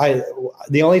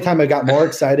 The only time I got more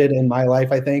excited in my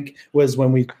life, I think, was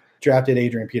when we drafted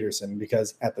Adrian Peterson,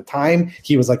 because at the time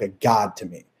he was like a god to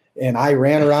me. And I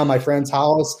ran around my friend's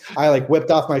house. I whipped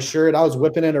off my shirt. I was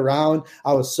whipping it around.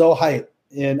 I was so hyped.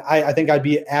 And I think I'd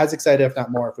be as excited, if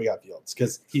not more, if we got Fields,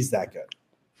 because he's that good.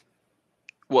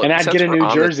 Well, and I'd get a new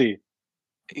jersey.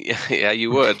 Yeah,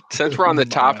 you would. Since we're on the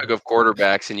topic of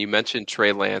quarterbacks, and you mentioned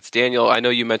Trey Lance, Daniel, I know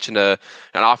you mentioned an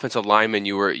offensive lineman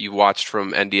you watched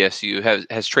from NDSU.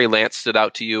 Has Trey Lance stood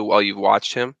out to you while you've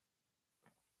watched him?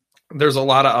 There's a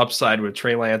lot of upside with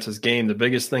Trey Lance's game. The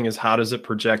biggest thing is, how does it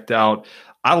project out?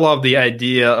 I love the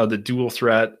idea of the dual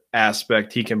threat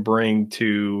aspect he can bring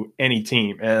to any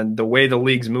team. And the way the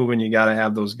league's moving, you got to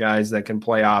have those guys that can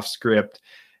play off script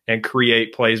and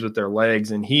create plays with their legs.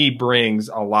 And he brings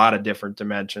a lot of different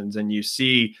dimensions. And you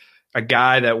see a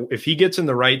guy that, if he gets in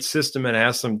the right system and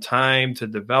has some time to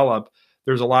develop,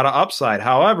 there's a lot of upside.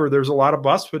 However, there's a lot of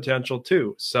bust potential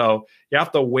too. So you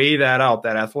have to weigh that out.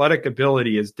 That athletic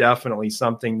ability is definitely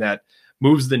something that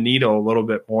moves the needle a little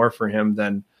bit more for him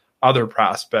than other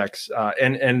prospects.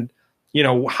 And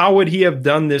how would he have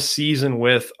done this season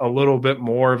with a little bit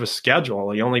more of a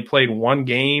schedule? He only played 1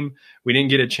 game. We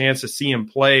didn't get a chance to see him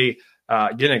play,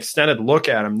 get an extended look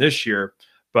at him this year.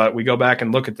 But we go back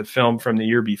and look at the film from the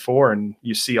year before, and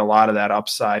you see a lot of that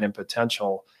upside and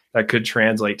potential that could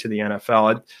translate to the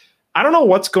NFL. I don't know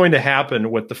what's going to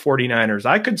happen with the 49ers.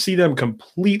 I could see them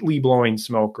completely blowing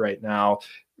smoke right now,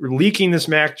 leaking this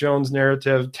Mac Jones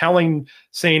narrative,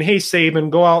 saying, hey, Saban,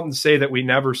 go out and say that we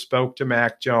never spoke to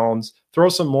Mac Jones, throw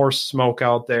some more smoke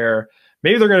out there.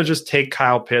 Maybe they're going to just take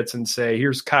Kyle Pitts and say,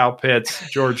 here's Kyle Pitts,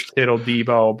 George Kittle,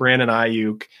 Debo, Brandon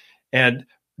Ayuk, and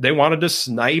they wanted to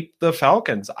snipe the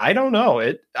Falcons. I don't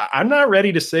know. I'm not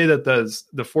ready to say that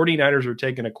the 49ers are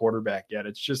taking a quarterback yet.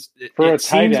 It's just, it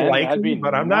seems likely,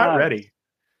 but I'm not ready.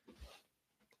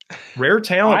 Rare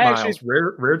talent, Miles.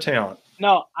 Rare talent.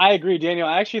 No, I agree, Daniel.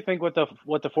 I actually think what the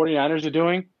 49ers are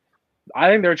doing, I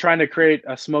think they're trying to create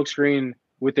a smokescreen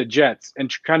with the Jets and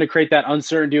trying to create that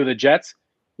uncertainty with the Jets.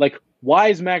 Like, why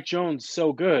is Mac Jones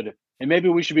so good? And maybe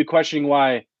we should be questioning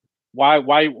why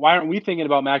aren't we thinking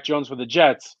about Mac Jones for the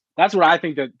Jets? That's what I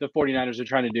think that the 49ers are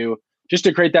trying to do, just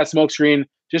to create that smokescreen,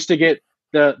 just to get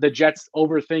the Jets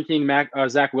overthinking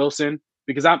Zach Wilson.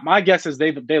 Because my guess is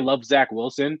they love Zach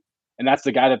Wilson, and that's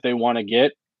the guy that they want to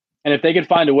get. And if they could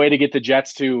find a way to get the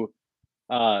Jets to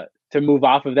move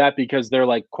off of that because they're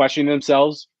questioning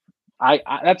themselves, I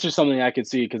that's just something I could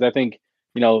see, because I think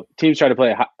teams try to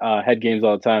play head games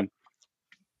all the time.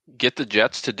 Get the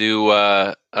Jets to do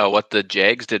what the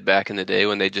Jags did back in the day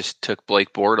when they just took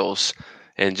Blake Bortles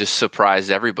and just surprised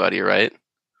everybody, right?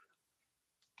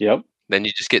 Yep. Then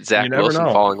you just get Zach Wilson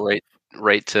falling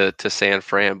right to San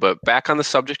Fran. But back on the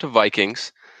subject of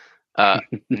Vikings,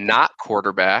 not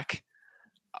quarterback.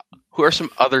 Who are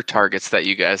some other targets that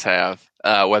you guys have?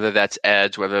 whether that's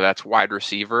edge, whether that's wide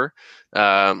receiver.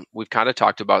 We've kind of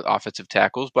talked about offensive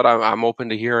tackles, but I'm open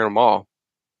to hearing them all.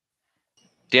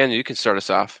 Daniel, you can start us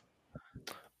off.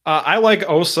 I like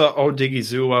Osa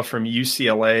Odigizua from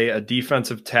UCLA, a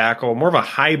defensive tackle, more of a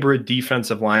hybrid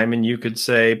defensive lineman, you could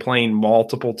say, playing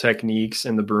multiple techniques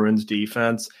in the Bruins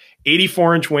defense.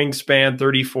 84-inch wingspan,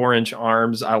 34-inch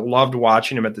arms. I loved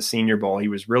watching him at the Senior Bowl. He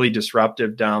was really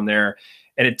disruptive down there,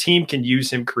 and a team can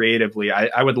use him creatively.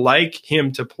 I would like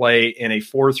him to play in a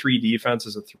 4-3 defense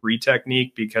as a 3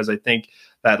 technique, because I think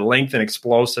that length and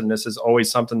explosiveness is always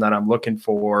something that I'm looking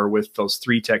for with those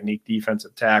 3 technique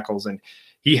defensive tackles, and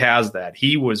he has that.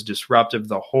 He was disruptive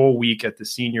the whole week at the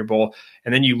Senior Bowl.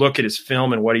 And then you look at his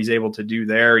film and what he's able to do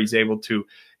there. He's able to,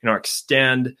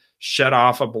 extend, shut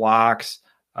off of blocks,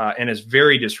 and is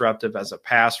very disruptive as a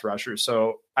pass rusher.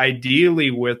 So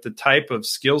ideally, with the type of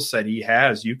skill set he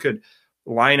has, you could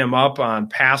line him up on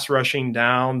pass rushing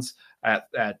downs at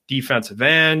defensive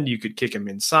end. You could kick him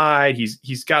inside.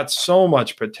 He's got so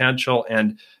much potential,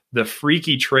 and the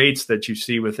freaky traits that you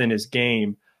see within his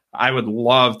game, I would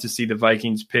love to see the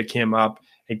Vikings pick him up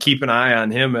and keep an eye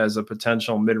on him as a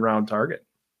potential mid-round target.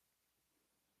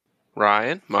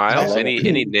 Ryan, Miles,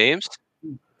 any names?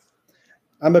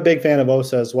 I'm a big fan of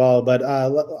Osa as well, but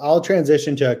I'll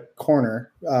transition to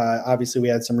corner. Obviously, we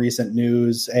had some recent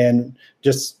news, and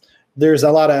just there's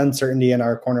a lot of uncertainty in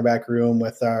our cornerback room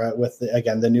with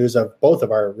again the news of both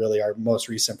of our most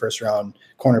recent first round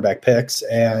cornerback picks,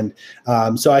 and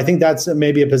so I think that's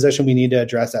maybe a position we need to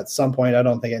address at some point. I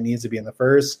don't think it needs to be in the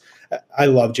first. I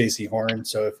love J.C. Horn,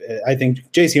 so I think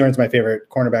J.C. Horn's my favorite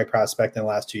cornerback prospect in the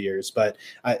last 2 years. But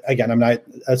I'm not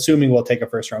assuming we'll take a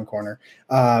first round corner.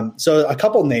 So a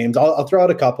couple names, I'll throw out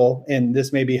a couple, and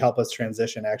this maybe help us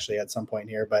transition actually at some point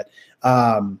here, but.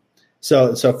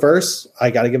 So first, I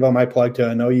got to give out my plug to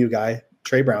an OU guy,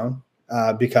 Trey Brown,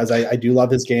 because I do love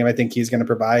his game. I think he's going to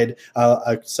provide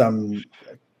some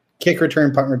kick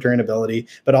return, punt return ability,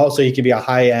 but also he can be a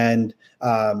high-end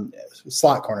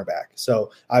slot cornerback.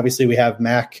 So obviously we have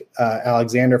Mac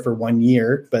Alexander for 1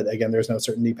 year, but again, there's no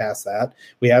certainty past that.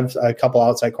 We have a couple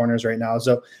outside corners right now.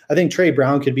 So I think Trey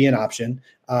Brown could be an option.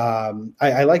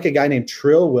 I like a guy named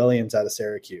Trill Williams out of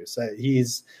Syracuse.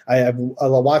 I've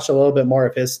watched a little bit more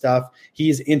of his stuff.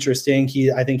 He's interesting.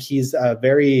 I think he's a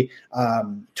very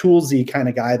toolsy kind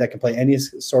of guy that can play any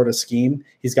sort of scheme.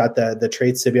 He's got the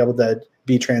traits to be able to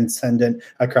be transcendent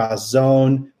across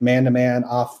zone, man-to-man,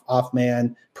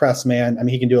 off-man, press man. I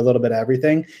mean, he can do a little bit of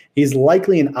everything. He's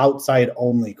likely an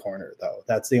outside-only corner, though.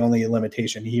 That's the only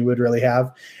limitation he would really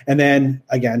have. And then,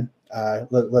 again,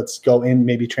 let's go in,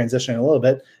 maybe transition a little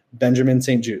bit. Benjamin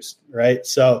St-Juste, right?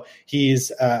 So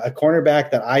he's a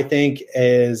cornerback that I think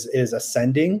is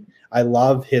ascending. I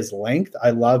love his length.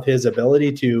 I love his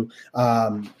ability to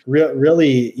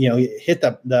really, hit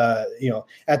the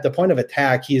at the point of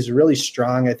attack. He's really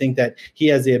strong. I think that he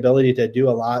has the ability to do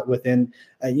a lot within.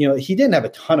 He didn't have a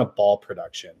ton of ball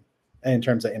production in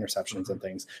terms of interceptions and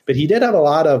things, but he did have a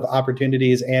lot of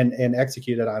opportunities and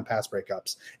executed on pass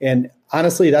breakups. And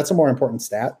honestly, that's a more important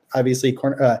stat. Obviously,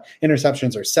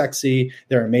 interceptions are sexy,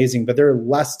 they're amazing, but they're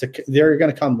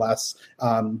going to come less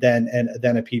than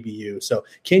a PBU. So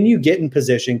can you get in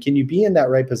position? Can you be in that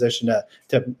right position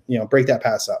to break that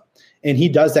pass up? And he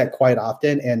does that quite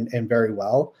often and very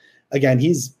well. Again,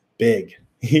 he's big.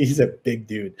 He's a big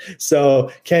dude.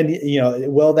 So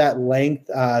will that length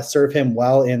serve him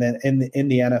well in the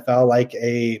NFL, like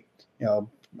a,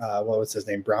 what was his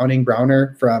name?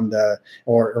 Browner from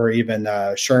or even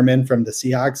Sherman from the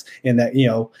Seahawks, in that,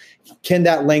 can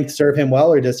that length serve him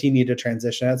well, or does he need to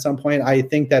transition at some point? I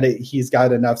think that he's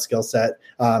got enough skill set,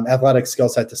 athletic skill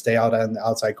set to stay out on the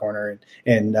outside corner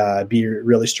and be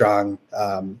really strong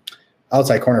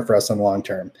outside corner for us in the long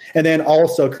term. And then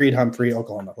also Creed Humphrey,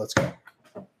 Oklahoma. Let's go.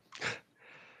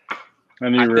 I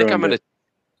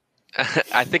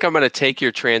think I'm gonna take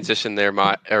your transition there,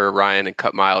 Ryan, and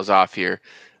cut Miles off here,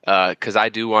 because I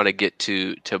do want to get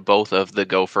to both of the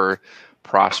Gopher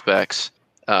prospects.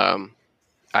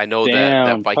 I know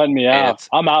that Viking cutting me fans,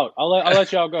 out. I'm out. I'll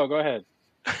let y'all go. Go ahead.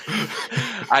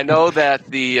 I know that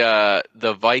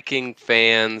the Viking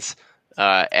fans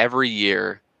every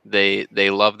year they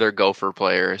love their Gopher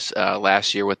players.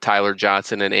 Last year with Tyler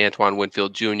Johnson and Antoine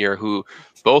Winfield Jr., who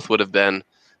both would have been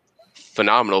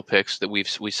phenomenal picks. That we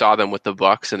saw them with the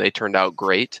Bucks and they turned out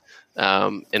great.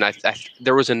 And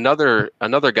there was another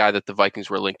guy that the Vikings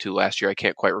were linked to last year. I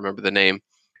can't quite remember the name.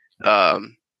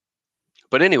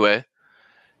 But anyway,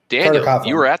 Daniel,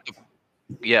 you were at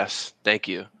yes, thank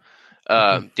you.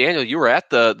 Daniel, you were at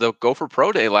the Gopher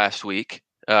Pro Day last week.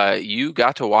 you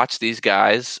got to watch these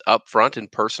guys up front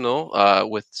and personal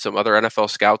with some other NFL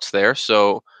scouts there.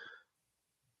 So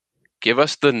give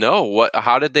us the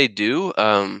how did they do?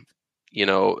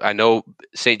 I know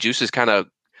St. Juice is kind of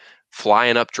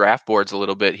flying up draft boards a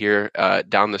little bit here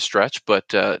down the stretch, but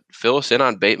fill us in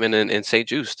on Bateman and St.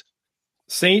 Juice.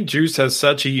 St. Juice has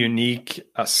such a unique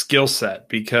skill set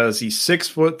because he's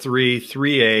 6'3",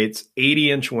 3/8",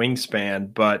 80-inch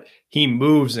wingspan, but he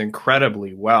moves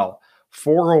incredibly well.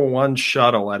 401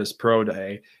 shuttle at his pro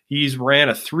day. He's ran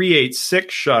a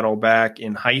 3.86 shuttle back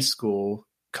in high school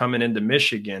coming into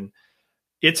Michigan.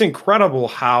 It's incredible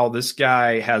how this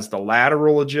guy has the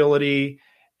lateral agility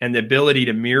and the ability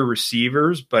to mirror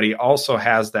receivers, but he also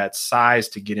has that size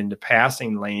to get into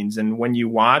passing lanes. And when you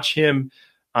watch him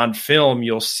on film,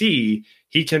 you'll see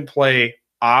he can play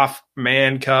off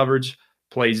man coverage,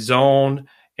 play zone,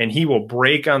 and he will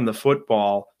break on the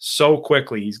football so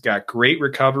quickly. He's got great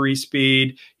recovery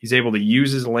speed. He's able to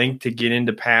use his length to get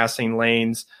into passing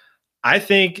lanes. I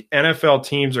think NFL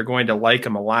teams are going to like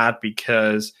him a lot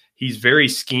because he's very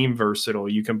scheme versatile.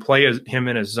 You can play him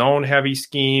in a zone heavy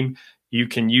scheme. You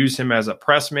can use him as a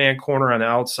press man corner on the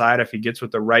outside if he gets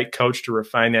with the right coach to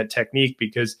refine that technique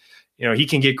because he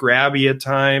can get grabby at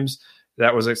times.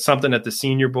 That was something at the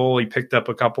Senior Bowl. He picked up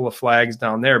a couple of flags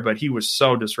down there, but he was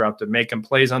so disruptive, making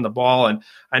plays on the ball. And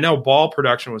I know ball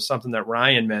production was something that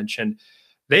Ryan mentioned.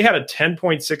 They had a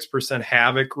 10.6%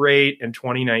 havoc rate in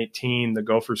 2019, the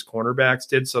Gophers cornerbacks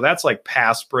did. So that's like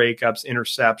pass breakups,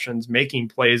 interceptions, making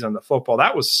plays on the football.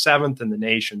 That was 7th in the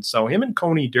nation. So him and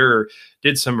Coney Durr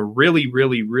did some really,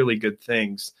 really, really good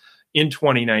things in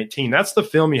 2019. That's the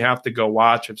film you have to go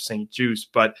watch of St. Juice.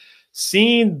 But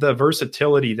seeing the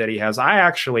versatility that he has, I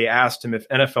actually asked him if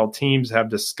NFL teams have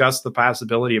discussed the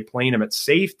possibility of playing him at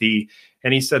safety.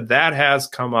 And he said that has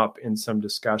come up in some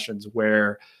discussions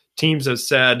where teams have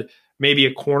said maybe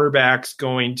a cornerback's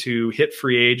going to hit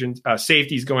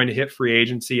safety's going to hit free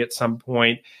agency at some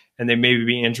point, and they maybe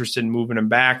be interested in moving him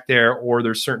back there, or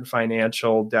there's certain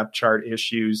financial depth chart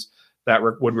issues that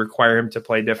would require him to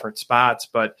play different spots.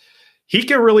 But he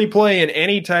can really play in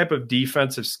any type of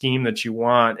defensive scheme that you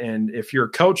want. And if you're a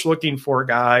coach looking for a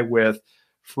guy with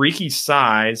freaky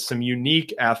size, some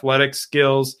unique athletic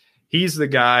skills, he's the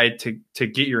guy to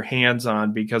get your hands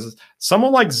on, because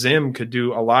someone like Zim could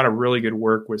do a lot of really good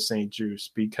work with St. Juice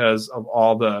because of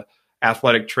all the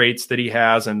athletic traits that he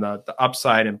has and the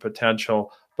upside and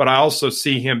potential. But I also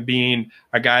see him being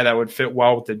a guy that would fit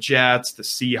well with the Jets, the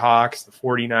Seahawks, the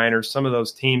 49ers, some of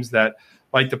those teams that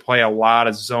like to play a lot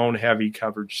of zone-heavy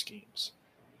coverage schemes.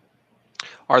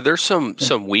 Are there some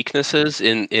weaknesses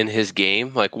in his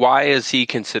game? Like, why is he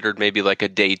considered maybe like a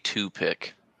day 2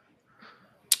 pick?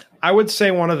 I would say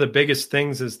one of the biggest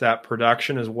things is that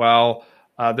production as well.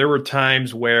 There were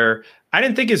times where I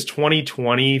didn't think his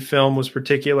 2020 film was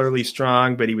particularly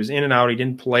strong, but he was in and out. He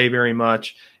didn't play very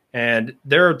much. And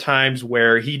there are times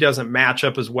where he doesn't match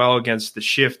up as well against the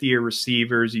shiftier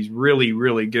receivers. He's really,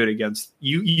 really good against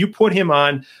you. You put him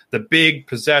on the big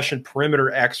possession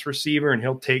perimeter X receiver and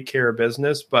he'll take care of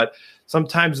business. But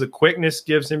sometimes the quickness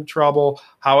gives him trouble.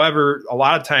 However, a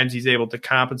lot of times he's able to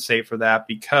compensate for that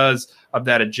because of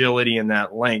that agility and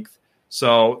that length.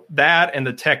 So that and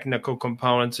the technical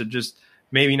components of just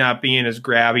maybe not being as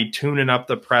grabby, tuning up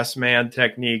the press man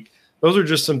technique. Those are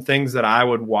just some things that I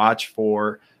would watch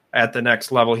for at the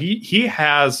next level. He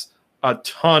has a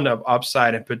ton of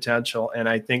upside and potential, and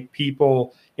I think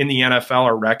people in the NFL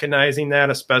are recognizing that,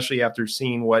 especially after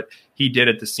seeing what he did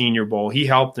at the Senior Bowl. He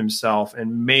helped himself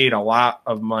and made a lot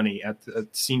of money at the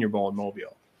Senior Bowl in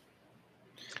Mobile.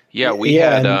 Yeah,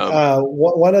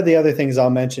 one of the other things I'll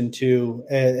mention too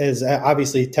is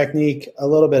obviously technique, a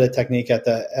little bit of technique at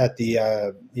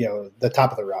the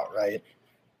top of the route, right?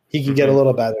 He can get a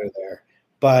little better there,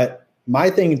 but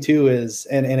my thing too is,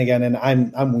 and again, and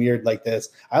I'm weird like this.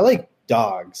 I like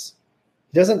dogs.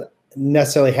 He doesn't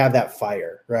necessarily have that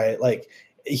fire, right? Like,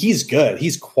 he's good.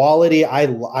 He's quality. I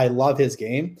love his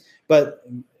game, but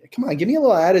come on, give me a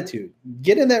little attitude.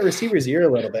 Get in that receiver's ear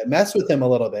a little bit. Mess with him a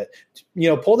little bit.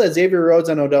 Pull that Xavier Rhodes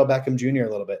on Odell Beckham Jr.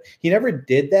 a little bit. He never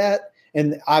did that,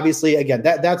 and obviously, again,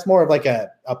 that's more of like a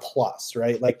plus,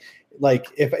 right? Like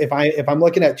if I'm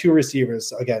looking at 2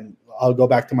 receivers, again, I'll go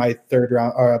back to my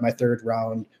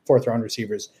fourth round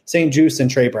receivers, St. Juice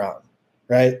and Trey Brown,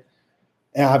 right?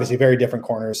 And obviously very different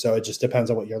corners, so it just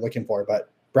depends on what you're looking for. But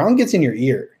Brown gets in your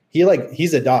ear.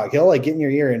 he's a dog. He'll like get in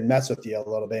your ear and mess with you a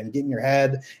little bit and get in your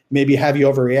head, maybe have you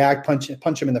overreact,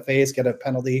 punch him in the face, get a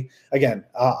penalty. Again,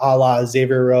 a la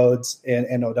Xavier Rhodes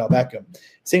and Odell Beckham.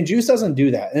 St. Juste doesn't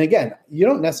do that. And again, you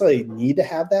don't necessarily need to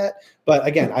have that. But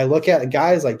again, I look at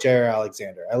guys like Jair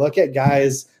Alexander. I look at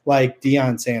guys like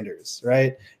Deion Sanders,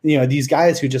 right? These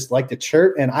guys who just like to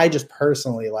chirp, and I just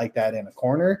personally like that in a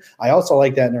corner. I also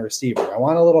like that in a receiver. I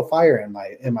want a little fire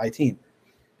in my team.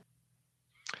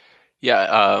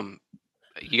 Yeah,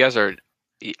 you guys are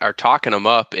talking them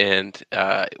up, and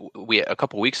a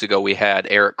couple weeks ago we had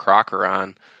Eric Crocker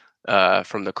on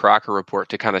from the Crocker Report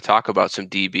to kind of talk about some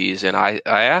DBs, and I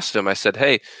asked him, I said,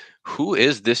 hey, who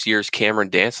is this year's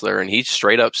Cameron Dantzler? And he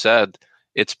straight up said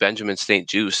it's Benjamin St.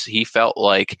 Juste. He felt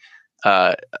like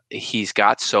he's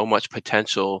got so much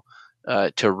potential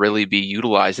to really be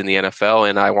utilized in the NFL,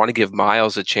 and I want to give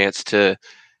Miles a chance to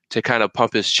kind of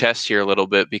pump his chest here a little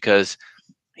bit, because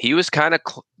he was kind of,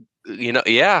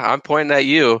 I'm pointing at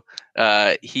you.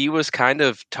 He was kind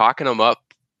of talking him up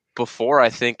before I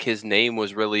think his name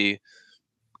was really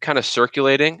kind of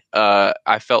circulating.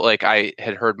 I felt like I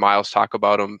had heard Miles talk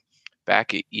about him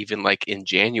back even like in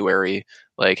January,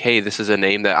 like, hey, this is a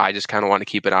name that I just kind of want to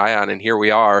keep an eye on. And here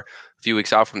we are a few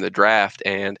weeks out from the draft,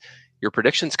 and your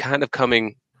prediction's kind of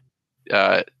coming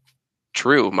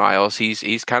true, Miles.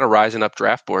 He's kind of rising up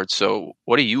draft boards. So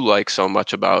what do you like so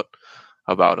much about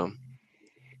him?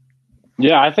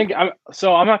 Yeah, I think I'm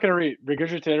not going to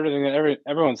regurgitate everything that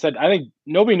everyone said. I think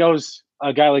nobody knows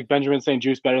a guy like Benjamin St.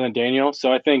 Juste better than Daniel.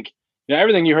 So I think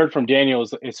everything you heard from Daniel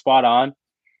is spot on.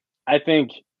 I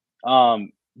think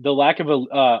the lack of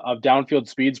downfield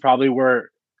speeds probably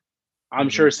where I'm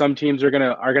sure some teams are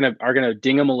gonna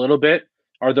ding him a little bit,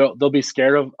 or they'll be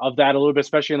scared of that a little bit,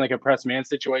 especially in like a press man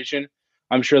situation.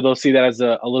 I'm sure they'll see that as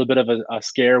a little bit of a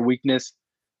scare weakness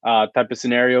type of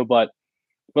scenario, but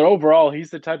overall, he's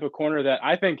the type of corner that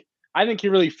I think he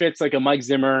really fits like a Mike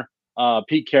Zimmer,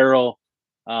 Pete Carroll,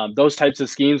 those types of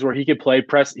schemes where he could play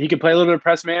press. He could play a little bit of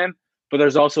press man, but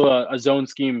there's also a zone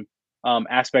scheme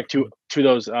aspect to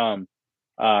those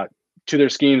to their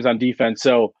schemes on defense.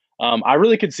 So I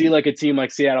really could see like a team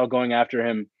like Seattle going after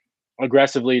him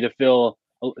aggressively to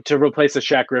replace a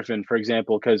Shaq Griffin, for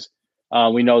example, because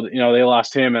we know that they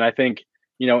lost him, and I think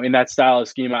in that style of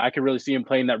scheme, I could really see him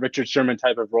playing that Richard Sherman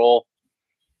type of role.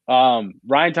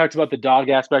 Ryan talked about the dog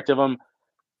aspect of him.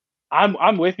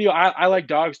 I'm with you. I like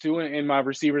dogs too in my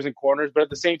receivers and corners, but at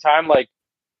the same time, like,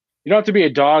 you don't have to be a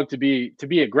dog to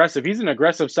be aggressive. He's an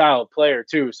aggressive style player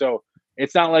too. So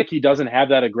it's not like he doesn't have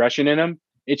that aggression in him.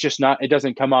 It's just it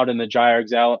doesn't come out in the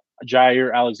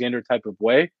Jair Alexander type of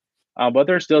way. But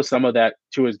there's still some of that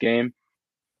to his game.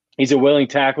 He's a willing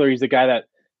tackler. He's the guy that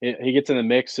he gets in the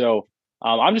mix. So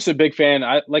I'm just a big fan.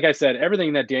 Like I said,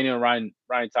 everything that Daniel and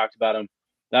Ryan talked about him,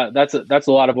 that's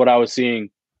a lot of what I was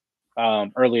seeing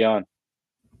early on.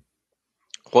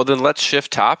 Well, then let's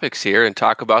shift topics here and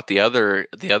talk about the other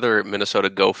Minnesota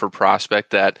Gopher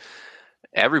prospect that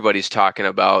everybody's talking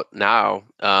about now,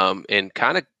 and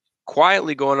kind of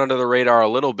quietly going under the radar a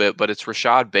little bit, but it's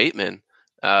Rashad Bateman.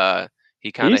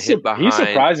 He kind of hid behind. He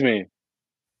surprised me.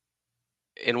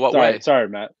 In what way? Sorry,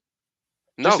 Matt.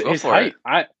 No, go for it.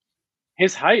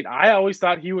 His height. I always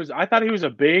thought he was a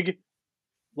big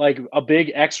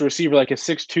X receiver, like a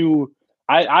 6'2".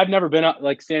 I've never been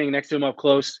like standing next to him up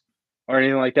close or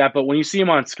anything like that. But when you see him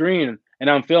on screen and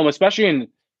on film, especially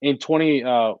in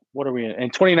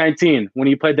 2019 when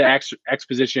he played the X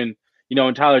position,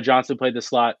 and Tyler Johnson played the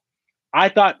slot, I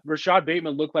thought Rashad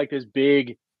Bateman looked like this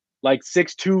big, like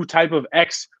 6'2" type of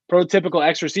prototypical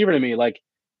X receiver to me. Like,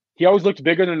 he always looked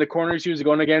bigger than the corners he was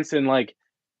going against, and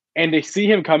to see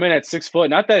him come in at 6 foot,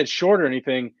 not that it's short or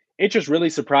anything, it just really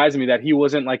surprised me that he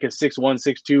wasn't like a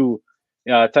 6'1",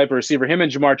 6'2" type of receiver. Him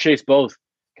and Jamar Chase both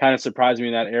kind of surprised me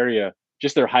in that area,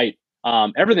 just their height.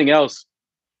 Everything else,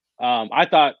 I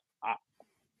thought,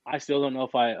 I still don't know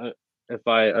if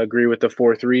I agree with the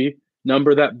 4.3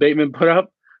 number that Bateman put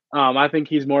up. I think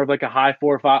he's more of like a high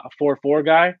 4.4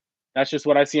 guy. That's just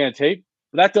what I see on tape.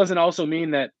 But that doesn't also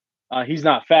mean that he's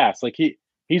not fast. Like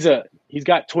he's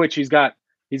got twitch, he's got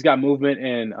movement,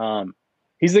 and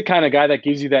he's the kind of guy that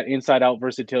gives you that inside out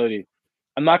versatility.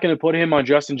 I'm not going to put him on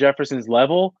Justin Jefferson's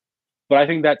level, but I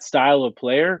think that style of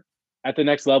player at the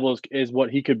next level is what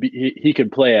he could be. He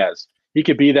could play as. He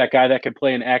could be that guy that could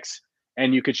play an X,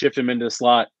 and you could shift him into the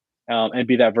slot and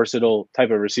be that versatile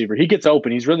type of receiver. He gets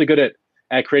open. He's really good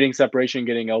at creating separation,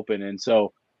 getting open, and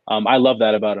so I love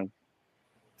that about him.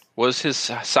 Was his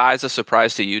size a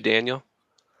surprise to you, Daniel?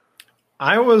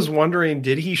 I was wondering,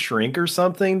 did he shrink or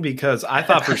something? Because I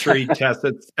thought for sure he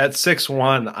tested at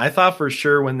 6'1". I thought for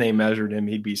sure when they measured him,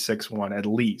 he'd be 6'1" at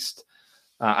least.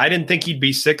 I didn't think he'd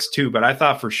be 6'2", but I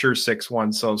thought for sure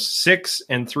 6'1". So 6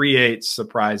 3/8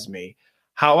 surprised me.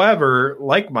 However,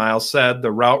 like Miles said,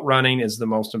 the route running is the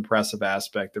most impressive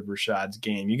aspect of Rashad's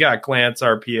game. You got glance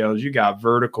RPOs, you got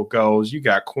vertical goes, you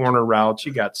got corner routes,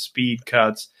 you got speed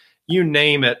cuts, you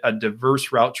name it, a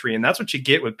diverse route tree. And that's what you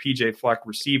get with PJ Fleck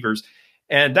receivers.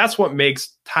 And that's what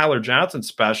makes Tyler Johnson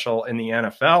special in the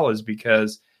NFL, is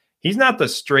because he's not the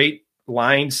straight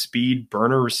line speed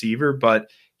burner receiver, but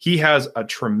he has a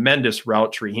tremendous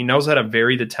route tree. He knows how to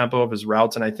vary the tempo of his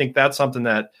routes. And I think that's something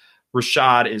that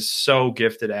Rashad is so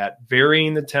gifted at,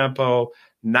 varying the tempo,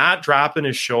 not dropping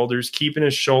his shoulders, keeping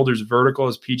his shoulders vertical,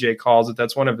 as PJ calls it.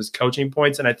 That's one of his coaching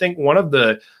points. And I think one of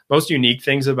the most unique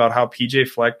things about how PJ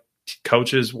Fleck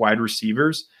coaches wide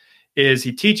receivers is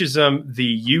he teaches them the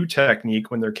U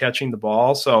technique when they're catching the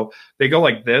ball. So they go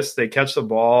like this, they catch the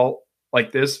ball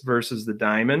like this versus the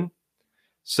diamond.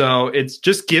 So it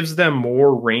just gives them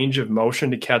more range of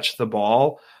motion to catch the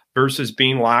ball versus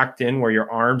being locked in where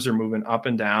your arms are moving up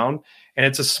and down. And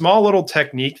it's a small little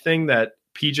technique thing that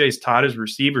PJ's taught his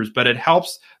receivers, but it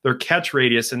helps their catch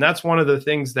radius. And that's one of the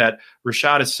things that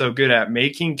Rashad is so good at,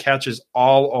 making catches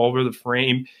all over the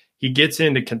frame. He gets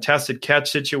into contested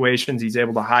catch situations. He's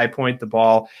able to high point the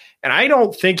ball. And I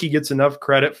don't think he gets enough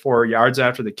credit for yards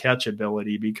after the catch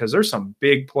ability, because there's some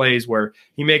big plays where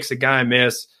he makes a guy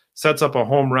miss, sets up a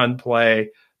home run play.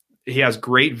 He has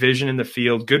great vision in the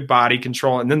field, good body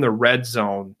control, and then the red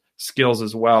zone skills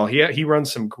as well. He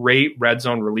runs some great red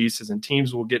zone releases, and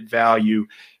teams will get value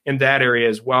in that area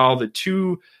as well. The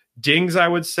two dings, I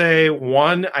would say,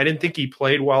 one, I didn't think he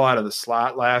played well out of the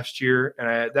slot last year,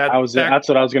 and that's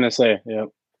what I was going to say. Yeah,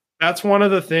 that's one of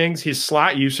the things. His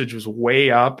slot usage was way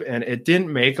up, and it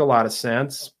didn't make a lot of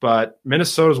sense. But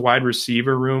Minnesota's wide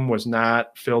receiver room was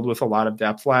not filled with a lot of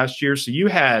depth last year, so you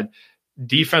had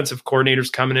defensive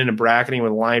coordinators coming in and bracketing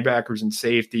with linebackers and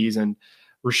safeties, and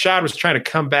Rashad was trying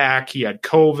to come back. He had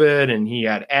COVID and he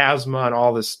had asthma and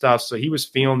all this stuff, so he was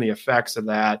feeling the effects of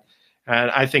that,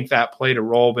 and I think that played a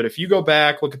role. But if you go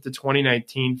back, look at the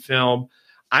 2019 film,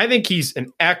 I think he's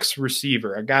an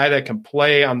receiver, a guy that can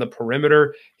play on the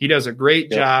perimeter. He does a great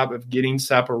job of getting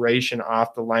separation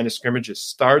off the line of scrimmage. His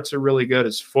starts are really good,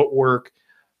 his footwork.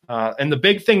 And the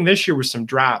big thing this year was some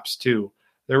drops too.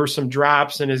 There were some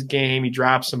drops in his game. He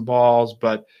dropped some balls,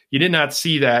 but you did not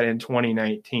see that in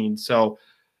 2019. So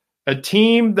a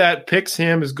team that picks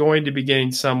him is going to be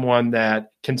getting someone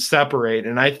that can separate.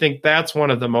 And I think that's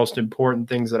one of the most important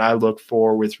things that I look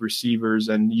for with receivers.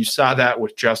 And you saw that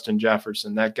with Justin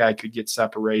Jefferson. That guy could get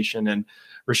separation, and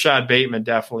Rashad Bateman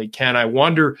definitely can. I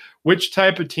wonder which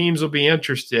type of teams will be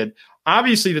interested.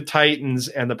 Obviously, the Titans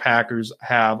and the Packers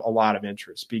have a lot of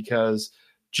interest because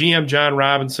GM John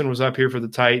Robinson was up here for the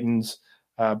Titans.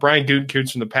 Brian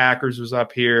Gutekunst from the Packers was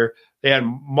up here. They had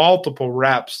multiple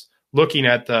reps looking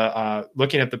at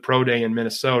the pro day in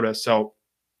Minnesota. So,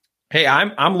 hey,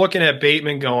 I'm looking at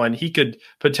Bateman going, he could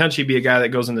potentially be a guy that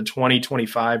goes in the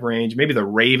 20-25 range. Maybe the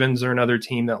Ravens are another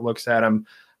team that looks at him.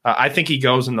 I think he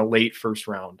goes in the late first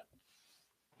round.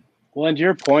 Well, and to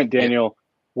your point, Daniel,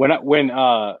 when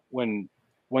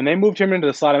they moved him into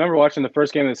the slot, I remember watching the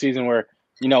first game of the season where,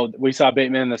 we saw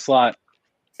Bateman in the slot.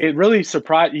 It really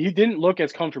surprised. He didn't look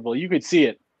as comfortable. You could see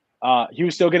it. He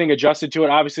was still getting adjusted to it.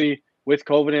 Obviously, with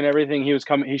COVID and everything, he was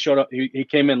coming. He showed up. He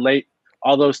came in late.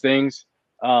 All those things.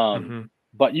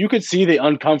 But you could see the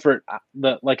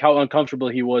how uncomfortable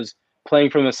he was playing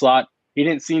from the slot. He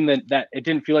didn't seem that it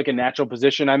didn't feel like a natural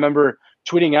position. I remember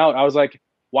tweeting out, I was like,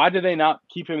 why did they not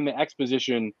keep him in the X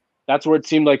position? That's where it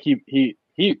seemed like he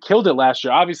killed it last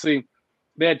year. Obviously,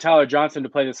 they had Tyler Johnson to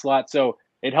play the slot, so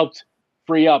it helped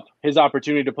free up his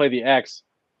opportunity to play the X.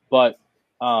 But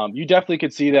you definitely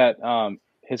could see that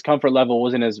his comfort level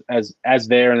wasn't as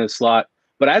there in the slot.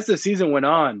 But as the season went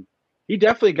on, he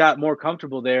definitely got more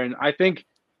comfortable there. And I think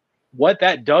what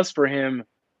that does for him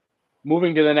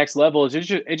moving to the next level is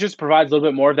it just provides a little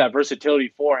bit more of that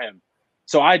versatility for him.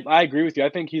 So I agree with you. I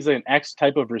think he's an X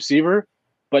type of receiver,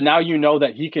 but now you know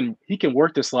that he can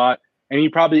work the slot, and he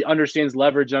probably understands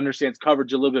leverage, understands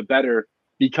coverage a little bit better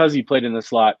because he played in the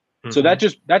slot. Mm-hmm. So that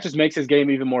just makes his game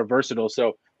even more versatile.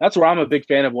 So that's where I'm a big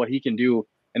fan of what he can do,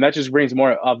 and that just brings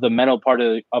more of the mental part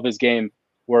of his game,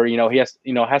 where he has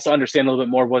to understand a little bit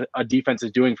more what a defense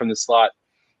is doing from the slot,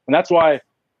 and that's why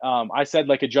I said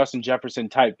like a Justin Jefferson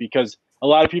type, because a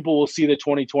lot of people will see the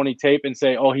 2020 tape and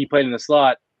say, oh, he played in the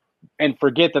slot, and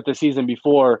forget that the season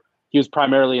before he was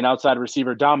primarily an outside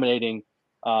receiver dominating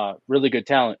really good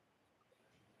talent.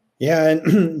 Yeah,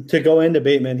 and to go into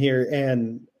Bateman here,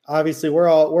 and obviously we're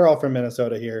all from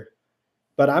Minnesota here,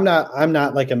 but I'm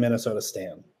not like a Minnesota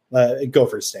stan.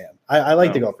 Gophers stand. I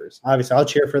like the Gophers. Obviously, I'll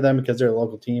cheer for them because they're a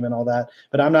local team and all that.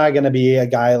 But I'm not going to be a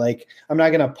guy I'm not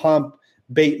going to pump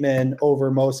Bateman over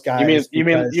most guys. You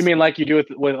mean like you do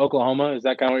with Oklahoma? Is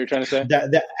that kind of what you're trying to say?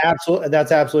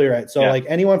 That's absolutely right. So like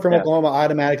anyone from Oklahoma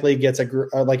automatically gets a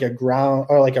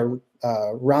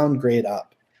round grade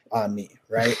up on me,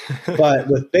 right? But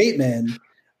with Bateman,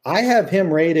 I have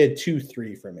him rated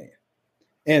 2-3 for me,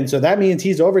 and so that means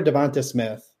he's over Devonta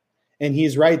Smith, and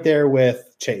he's right there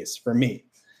with Chase for me.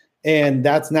 And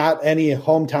that's not any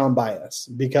hometown bias,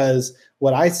 because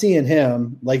what I see in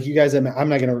him, like you guys, I'm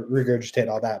not going to regurgitate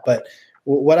all that, but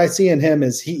what I see in him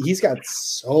is he's got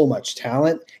so much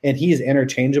talent, and he's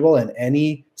interchangeable in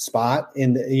any spot.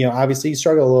 Obviously he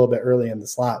struggled a little bit early in the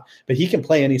slot, but he can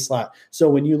play any slot. So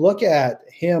when you look at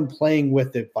him playing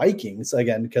with the Vikings,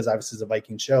 again, because obviously it's a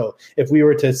Viking show, if we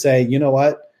were to say, you know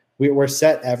what, we're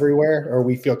set everywhere, or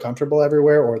we feel comfortable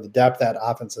everywhere, or the depth at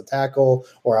offensive tackle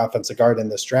or offensive guard in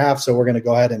this draft, so we're going to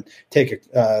go ahead and take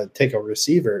a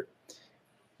receiver.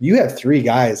 You have 3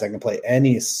 guys that can play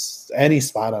any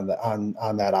spot on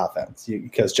that offense,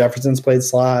 because Jefferson's played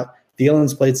slot,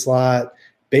 Thielen's played slot,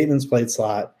 Bateman's played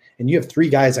slot, and you have 3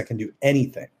 guys that can do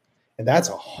anything. And that's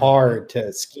hard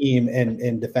to scheme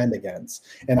and defend against.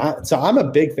 So I'm a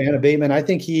big fan of Bateman. I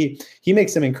think he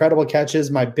makes some incredible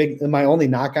catches. My only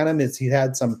knock on him is he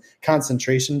had some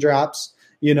concentration drops,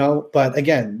 but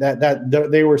again, that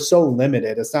they were so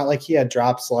limited. It's not like he had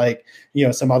drops like,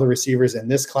 some other receivers in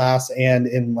this class and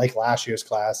in like last year's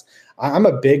class. I'm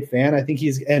a big fan. I think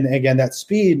and again, that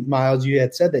speed, Miles, you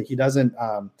had said that he doesn't,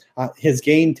 his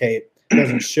game tape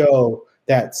doesn't show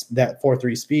that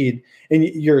 4.3 speed. And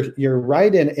you're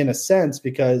right in a sense,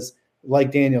 because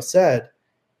like Daniel said,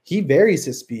 he varies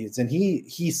his speeds and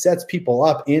he sets people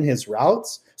up in his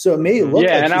routes. So it may look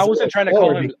like and I wasn't trying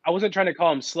to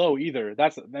call him slow either.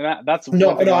 That's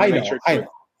no, I know.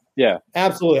 Yeah,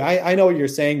 absolutely. I know what you're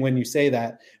saying when you say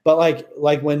that, but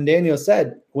like when Daniel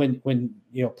said, when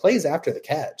plays after the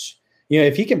catch,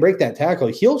 if he can break that tackle,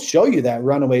 he'll show you that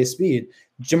runaway speed.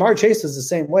 Jamar Chase is the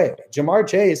same way. Jamar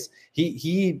Chase,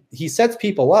 he sets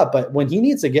people up, but when he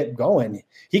needs to get going,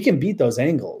 he can beat those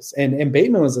angles. And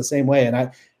Bateman was the same way.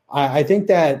 And I think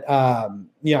that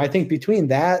I think between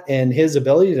that and his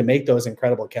ability to make those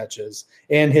incredible catches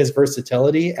and his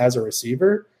versatility as a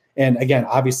receiver, and again,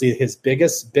 obviously his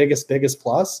biggest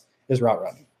plus is route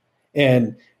running.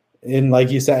 And like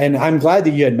you said, and I'm glad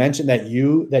that you had mentioned that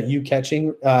you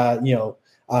catching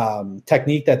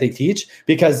technique that they teach,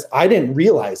 because I didn't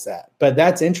realize that, but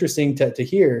that's interesting to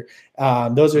hear.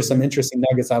 Those are some interesting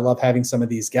nuggets. I love having some of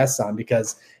these guests on,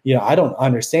 because, I don't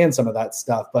understand some of that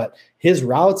stuff, but his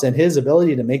routes and his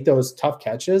ability to make those tough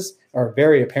catches are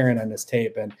very apparent on his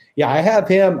tape. And I have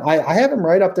him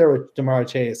right up there with Jamar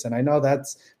Chase. And I know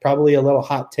that's probably a little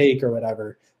hot take or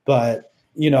whatever, but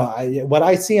what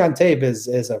I see on tape is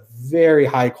a very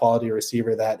high quality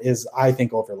receiver that is, I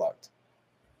think, overlooked.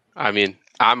 I mean,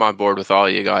 I'm on board with all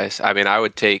you guys. I mean, I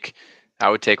would take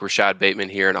Rashad Bateman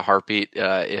here in a heartbeat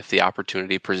if the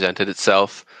opportunity presented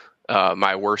itself.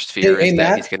 My worst fear is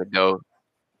that he's going to go.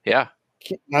 Yeah.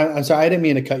 I'm sorry, I didn't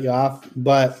mean to cut you off,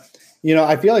 but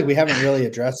I feel like we haven't really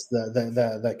addressed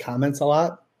the comments a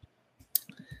lot,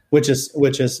 which is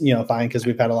fine, because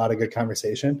we've had a lot of good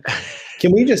conversation.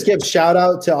 Can we just give shout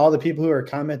out to all the people who are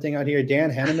commenting out here?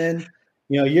 Dan Henneman.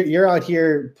 You're out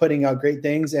here putting out great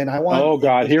things, and I want. Oh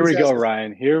God, here we go,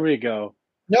 Ryan. Here we go.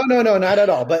 No, not at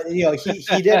all. But he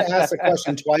did ask the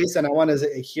question twice, and I want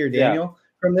to hear Daniel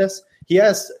from this. He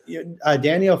asked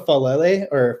Daniel Falele.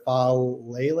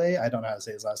 I don't know how to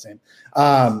say his last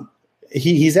name.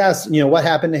 He's asked, what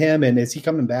happened to him, and is he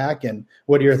coming back, and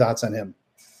what are your thoughts on him?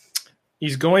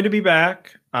 He's going to be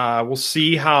back. We'll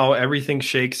see how everything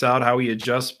shakes out, how he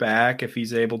adjusts back, if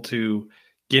he's able to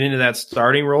get into that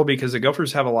starting role, because the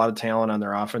Gophers have a lot of talent on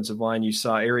their offensive line. You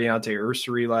saw Ariante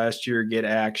Ursary last year get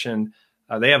action.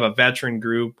 They have a veteran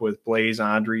group with Blaze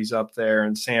Andries up there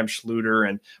and Sam Schluter.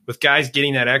 And with guys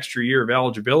getting that extra year of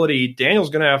eligibility, Daniel's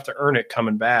going to have to earn it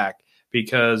coming back,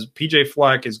 because PJ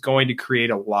Fleck is going to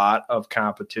create a lot of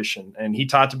competition. And he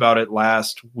talked about it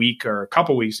last week or a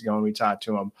couple weeks ago when we talked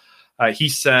to him. He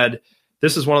said,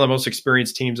 this is one of the most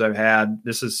experienced teams I've had.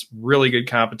 This is really good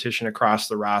competition across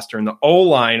the roster. And the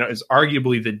O-line is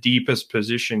arguably the deepest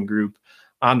position group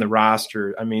on the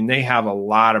roster. I mean, they have a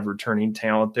lot of returning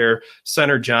talent there.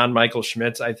 Center John Michael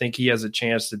Schmitz, I think he has a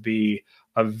chance to be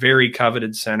a very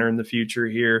coveted center in the future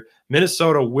here.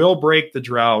 Minnesota will break the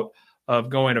drought of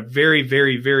going a very,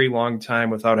 very, very long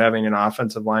time without having an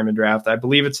offensive lineman draft. I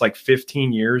believe it's like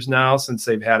 15 years now since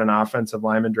they've had an offensive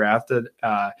lineman drafted.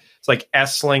 It's like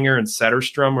Esslinger and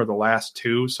Setterstrom were the last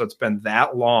two, so it's been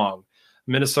that long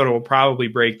Minnesota will probably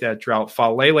break that drought.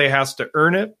 Falele has to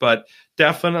earn it, but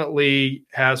definitely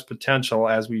has potential,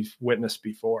 as we've witnessed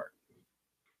before.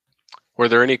 Were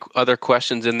there any other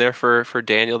questions in there for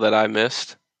Daniel that I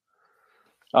missed?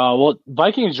 Well,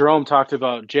 Vikings Jerome talked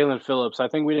about Jalen Phillips. I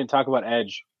think we didn't talk about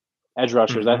edge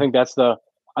rushers. I think that's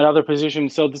another position.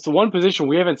 So this is the one position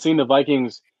we haven't seen the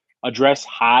Vikings address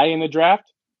high in the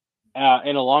draft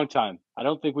in a long time. I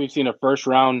don't think we've seen a first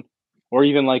round or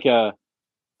even like a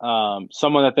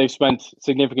someone that they've spent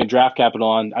significant draft capital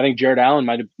on. I think Jared Allen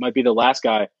might be the last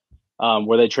guy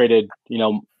where they traded,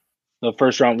 the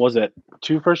first round. Was it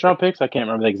 2 first round picks? I can't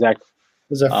remember the exact. It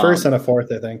was a first and a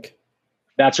fourth, I think.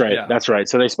 That's right. Yeah. That's right.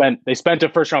 So they spent a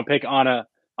first round pick on a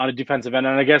defensive end,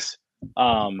 and I guess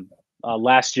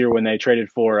last year when they traded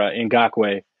for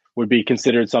Ngakoue would be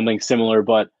considered something similar.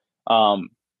 But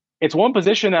it's one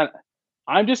position that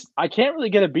I can't really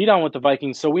get a beat on with the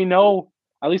Vikings. So we know,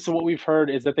 at least what we've heard,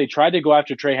 is that they tried to go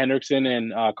after Trey Hendrickson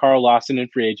and Carl Lawson in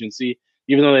free agency,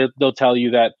 even though they'll tell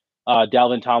you that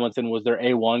Dalvin Tomlinson was their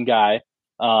A1 guy.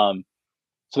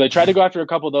 So they tried to go after a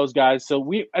couple of those guys. So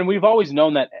we've always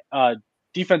known that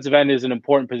defensive end is an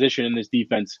important position in this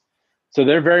defense. So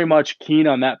they're very much keen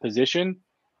on that position.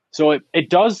 So it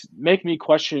does make me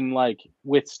question, like,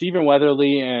 with Stephen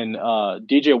Weatherly and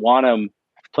DJ Wanham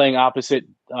playing opposite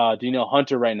Danielle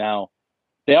Hunter right now,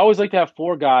 they always like to have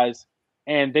 4 guys,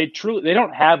 and they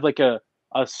don't have like a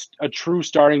true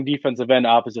starting defensive end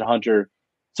opposite Hunter.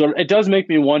 So it does make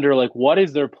me wonder, like, what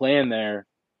is their plan there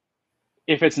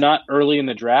if it's not early in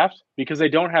the draft, because they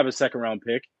don't have a second round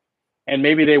pick, and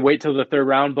maybe they wait till the 3rd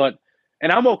round.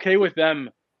 And I'm okay with them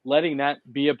letting that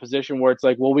be a position where it's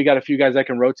like, well, we got a few guys that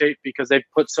can rotate because they've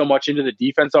put so much into the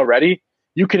defense already.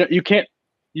 You can't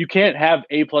have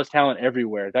A+ talent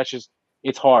everywhere.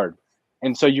 It's hard.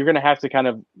 And so you're going to have to kind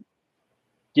of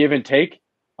give and take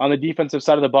on the defensive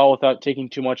side of the ball without taking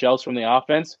too much else from the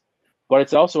offense. But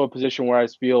it's also a position where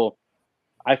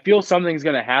I feel something's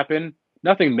going to happen.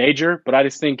 Nothing major, but I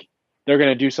just think they're going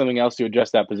to do something else to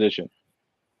address that position.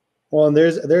 Well, and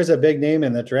there's a big name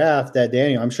in the draft that,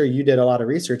 Daniel, I'm sure you did a lot of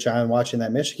research on watching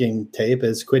that Michigan tape,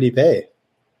 is Kwity Paye.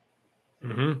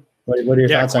 Mm-hmm. What are your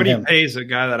thoughts on him? Kwity Paye is a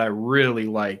guy that I really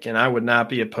like, and I would not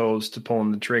be opposed to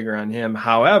pulling the trigger on him.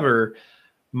 However,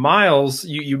 Miles,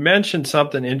 you mentioned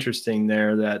something interesting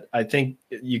there that I think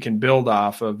you can build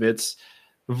off of. It's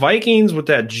Vikings with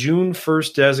that June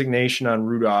 1st designation on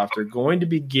Rudolph. They're going to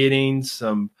be getting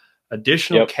some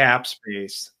additional cap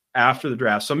space after the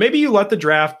draft. So maybe you let the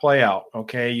draft play out.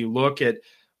 Okay. You look at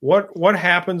what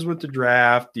happens with the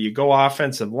draft. Do you go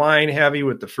offensive line heavy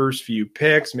with the first few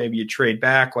picks? Maybe you trade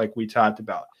back like we talked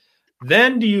about.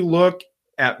 Then do you look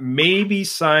at maybe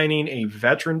signing a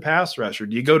veteran pass rusher?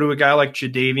 Do you go to a guy like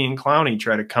Jadeveon Clowney,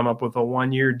 try to come up with a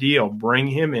 1-year deal, bring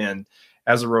him in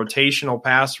as a rotational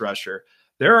pass rusher?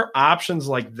 There are options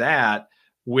like that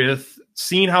with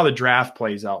seeing how the draft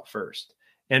plays out first.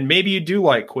 And maybe you do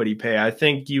like Kwity Paye. I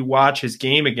think you watch his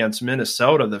game against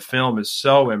Minnesota. The film is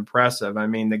so impressive. I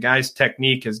mean, the guy's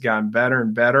technique has gotten better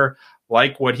and better,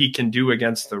 like what he can do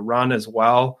against the run as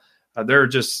well. There are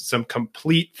just some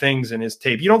complete things in his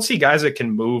tape. You don't see guys that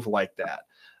can move like that.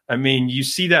 I mean, you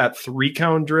see that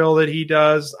 3-count drill that he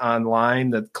does online,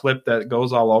 that clip that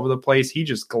goes all over the place. He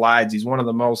just glides. He's one of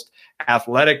the most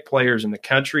athletic players in the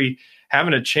country.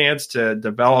 Having a chance to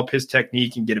develop his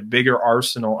technique and get a bigger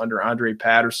arsenal under Andre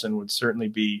Patterson would certainly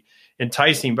be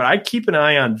enticing. But I'd keep an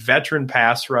eye on veteran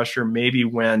pass rusher, maybe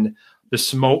when the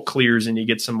smoke clears and you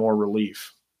get some more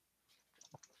relief.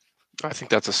 I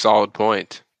think that's a solid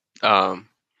point.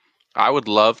 I would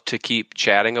love to keep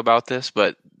chatting about this,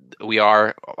 but we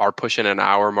are pushing an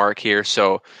hour mark here,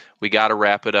 so we got to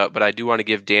wrap it up. But I do want to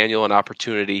give Daniel an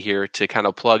opportunity here to kind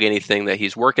of plug anything that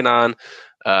he's working on,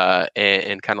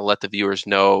 and kind of let the viewers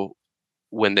know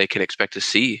when they can expect to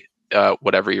see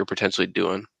whatever you're potentially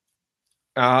doing.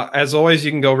 As always, you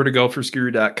can go over to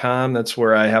gophersguru.com. That's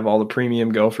where I have all the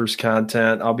premium Gophers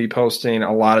content. I'll be posting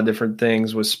a lot of different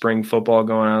things with spring football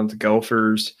going on with the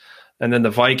Gophers. And then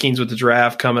the Vikings with the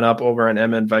draft coming up over on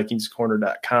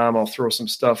mnvikingscorner.com. I'll throw some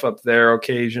stuff up there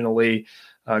occasionally.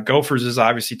 Gophers is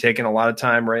obviously taking a lot of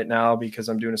time right now because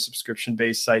I'm doing a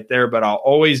subscription-based site there, but I'll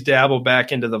always dabble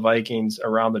back into the Vikings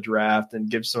around the draft and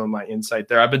give some of my insight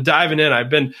there. I've been diving in.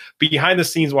 I've been behind the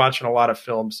scenes watching a lot of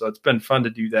film, so it's been fun to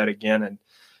do that again and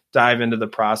dive into the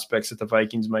prospects that the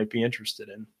Vikings might be interested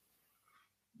in.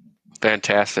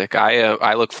 Fantastic.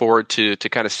 I look forward to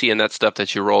kind of seeing that stuff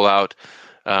that you roll out.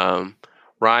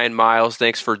 Ryan, Miles,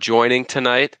 thanks for joining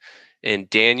tonight. And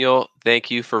Daniel, thank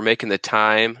you for making the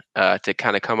time to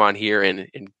kind of come on here and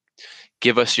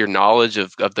give us your knowledge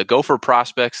of the Gopher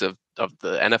prospects, of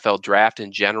the NFL draft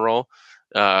in general.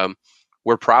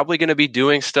 We're probably going to be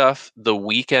doing stuff the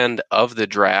weekend of the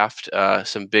draft,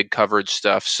 some big coverage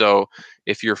stuff. So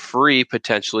if you're free,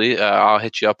 potentially, I'll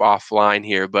hit you up offline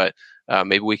here, but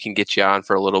maybe we can get you on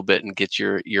for a little bit and get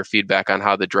your feedback on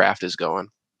how the draft is going.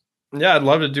 Yeah, I'd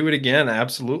love to do it again.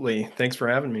 Absolutely. Thanks for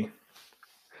having me.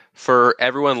 For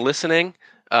everyone listening,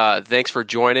 thanks for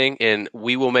joining, and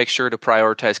we will make sure to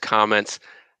prioritize comments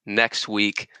next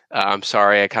week. I'm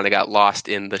sorry, I kind of got lost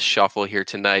in the shuffle here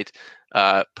tonight.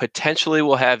 Potentially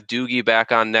we'll have Doogie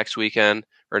back on next week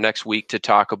to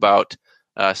talk about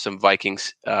some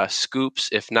Vikings scoops.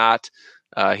 If not,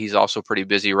 he's also pretty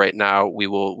busy right now. We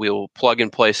will plug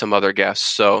and play some other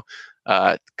guests. So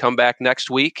come back next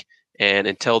week, and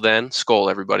until then, Skol,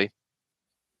 everybody.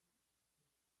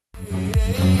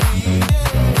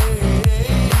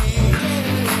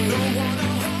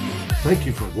 Thank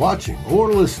you for watching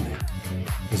or listening.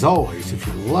 As always, if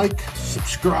you like,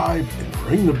 subscribe, and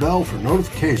ring the bell for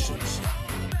notifications.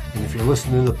 And if you're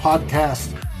listening to the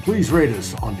podcast, please rate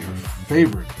us on your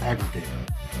favorite aggregator.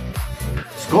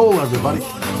 Skol, everybody.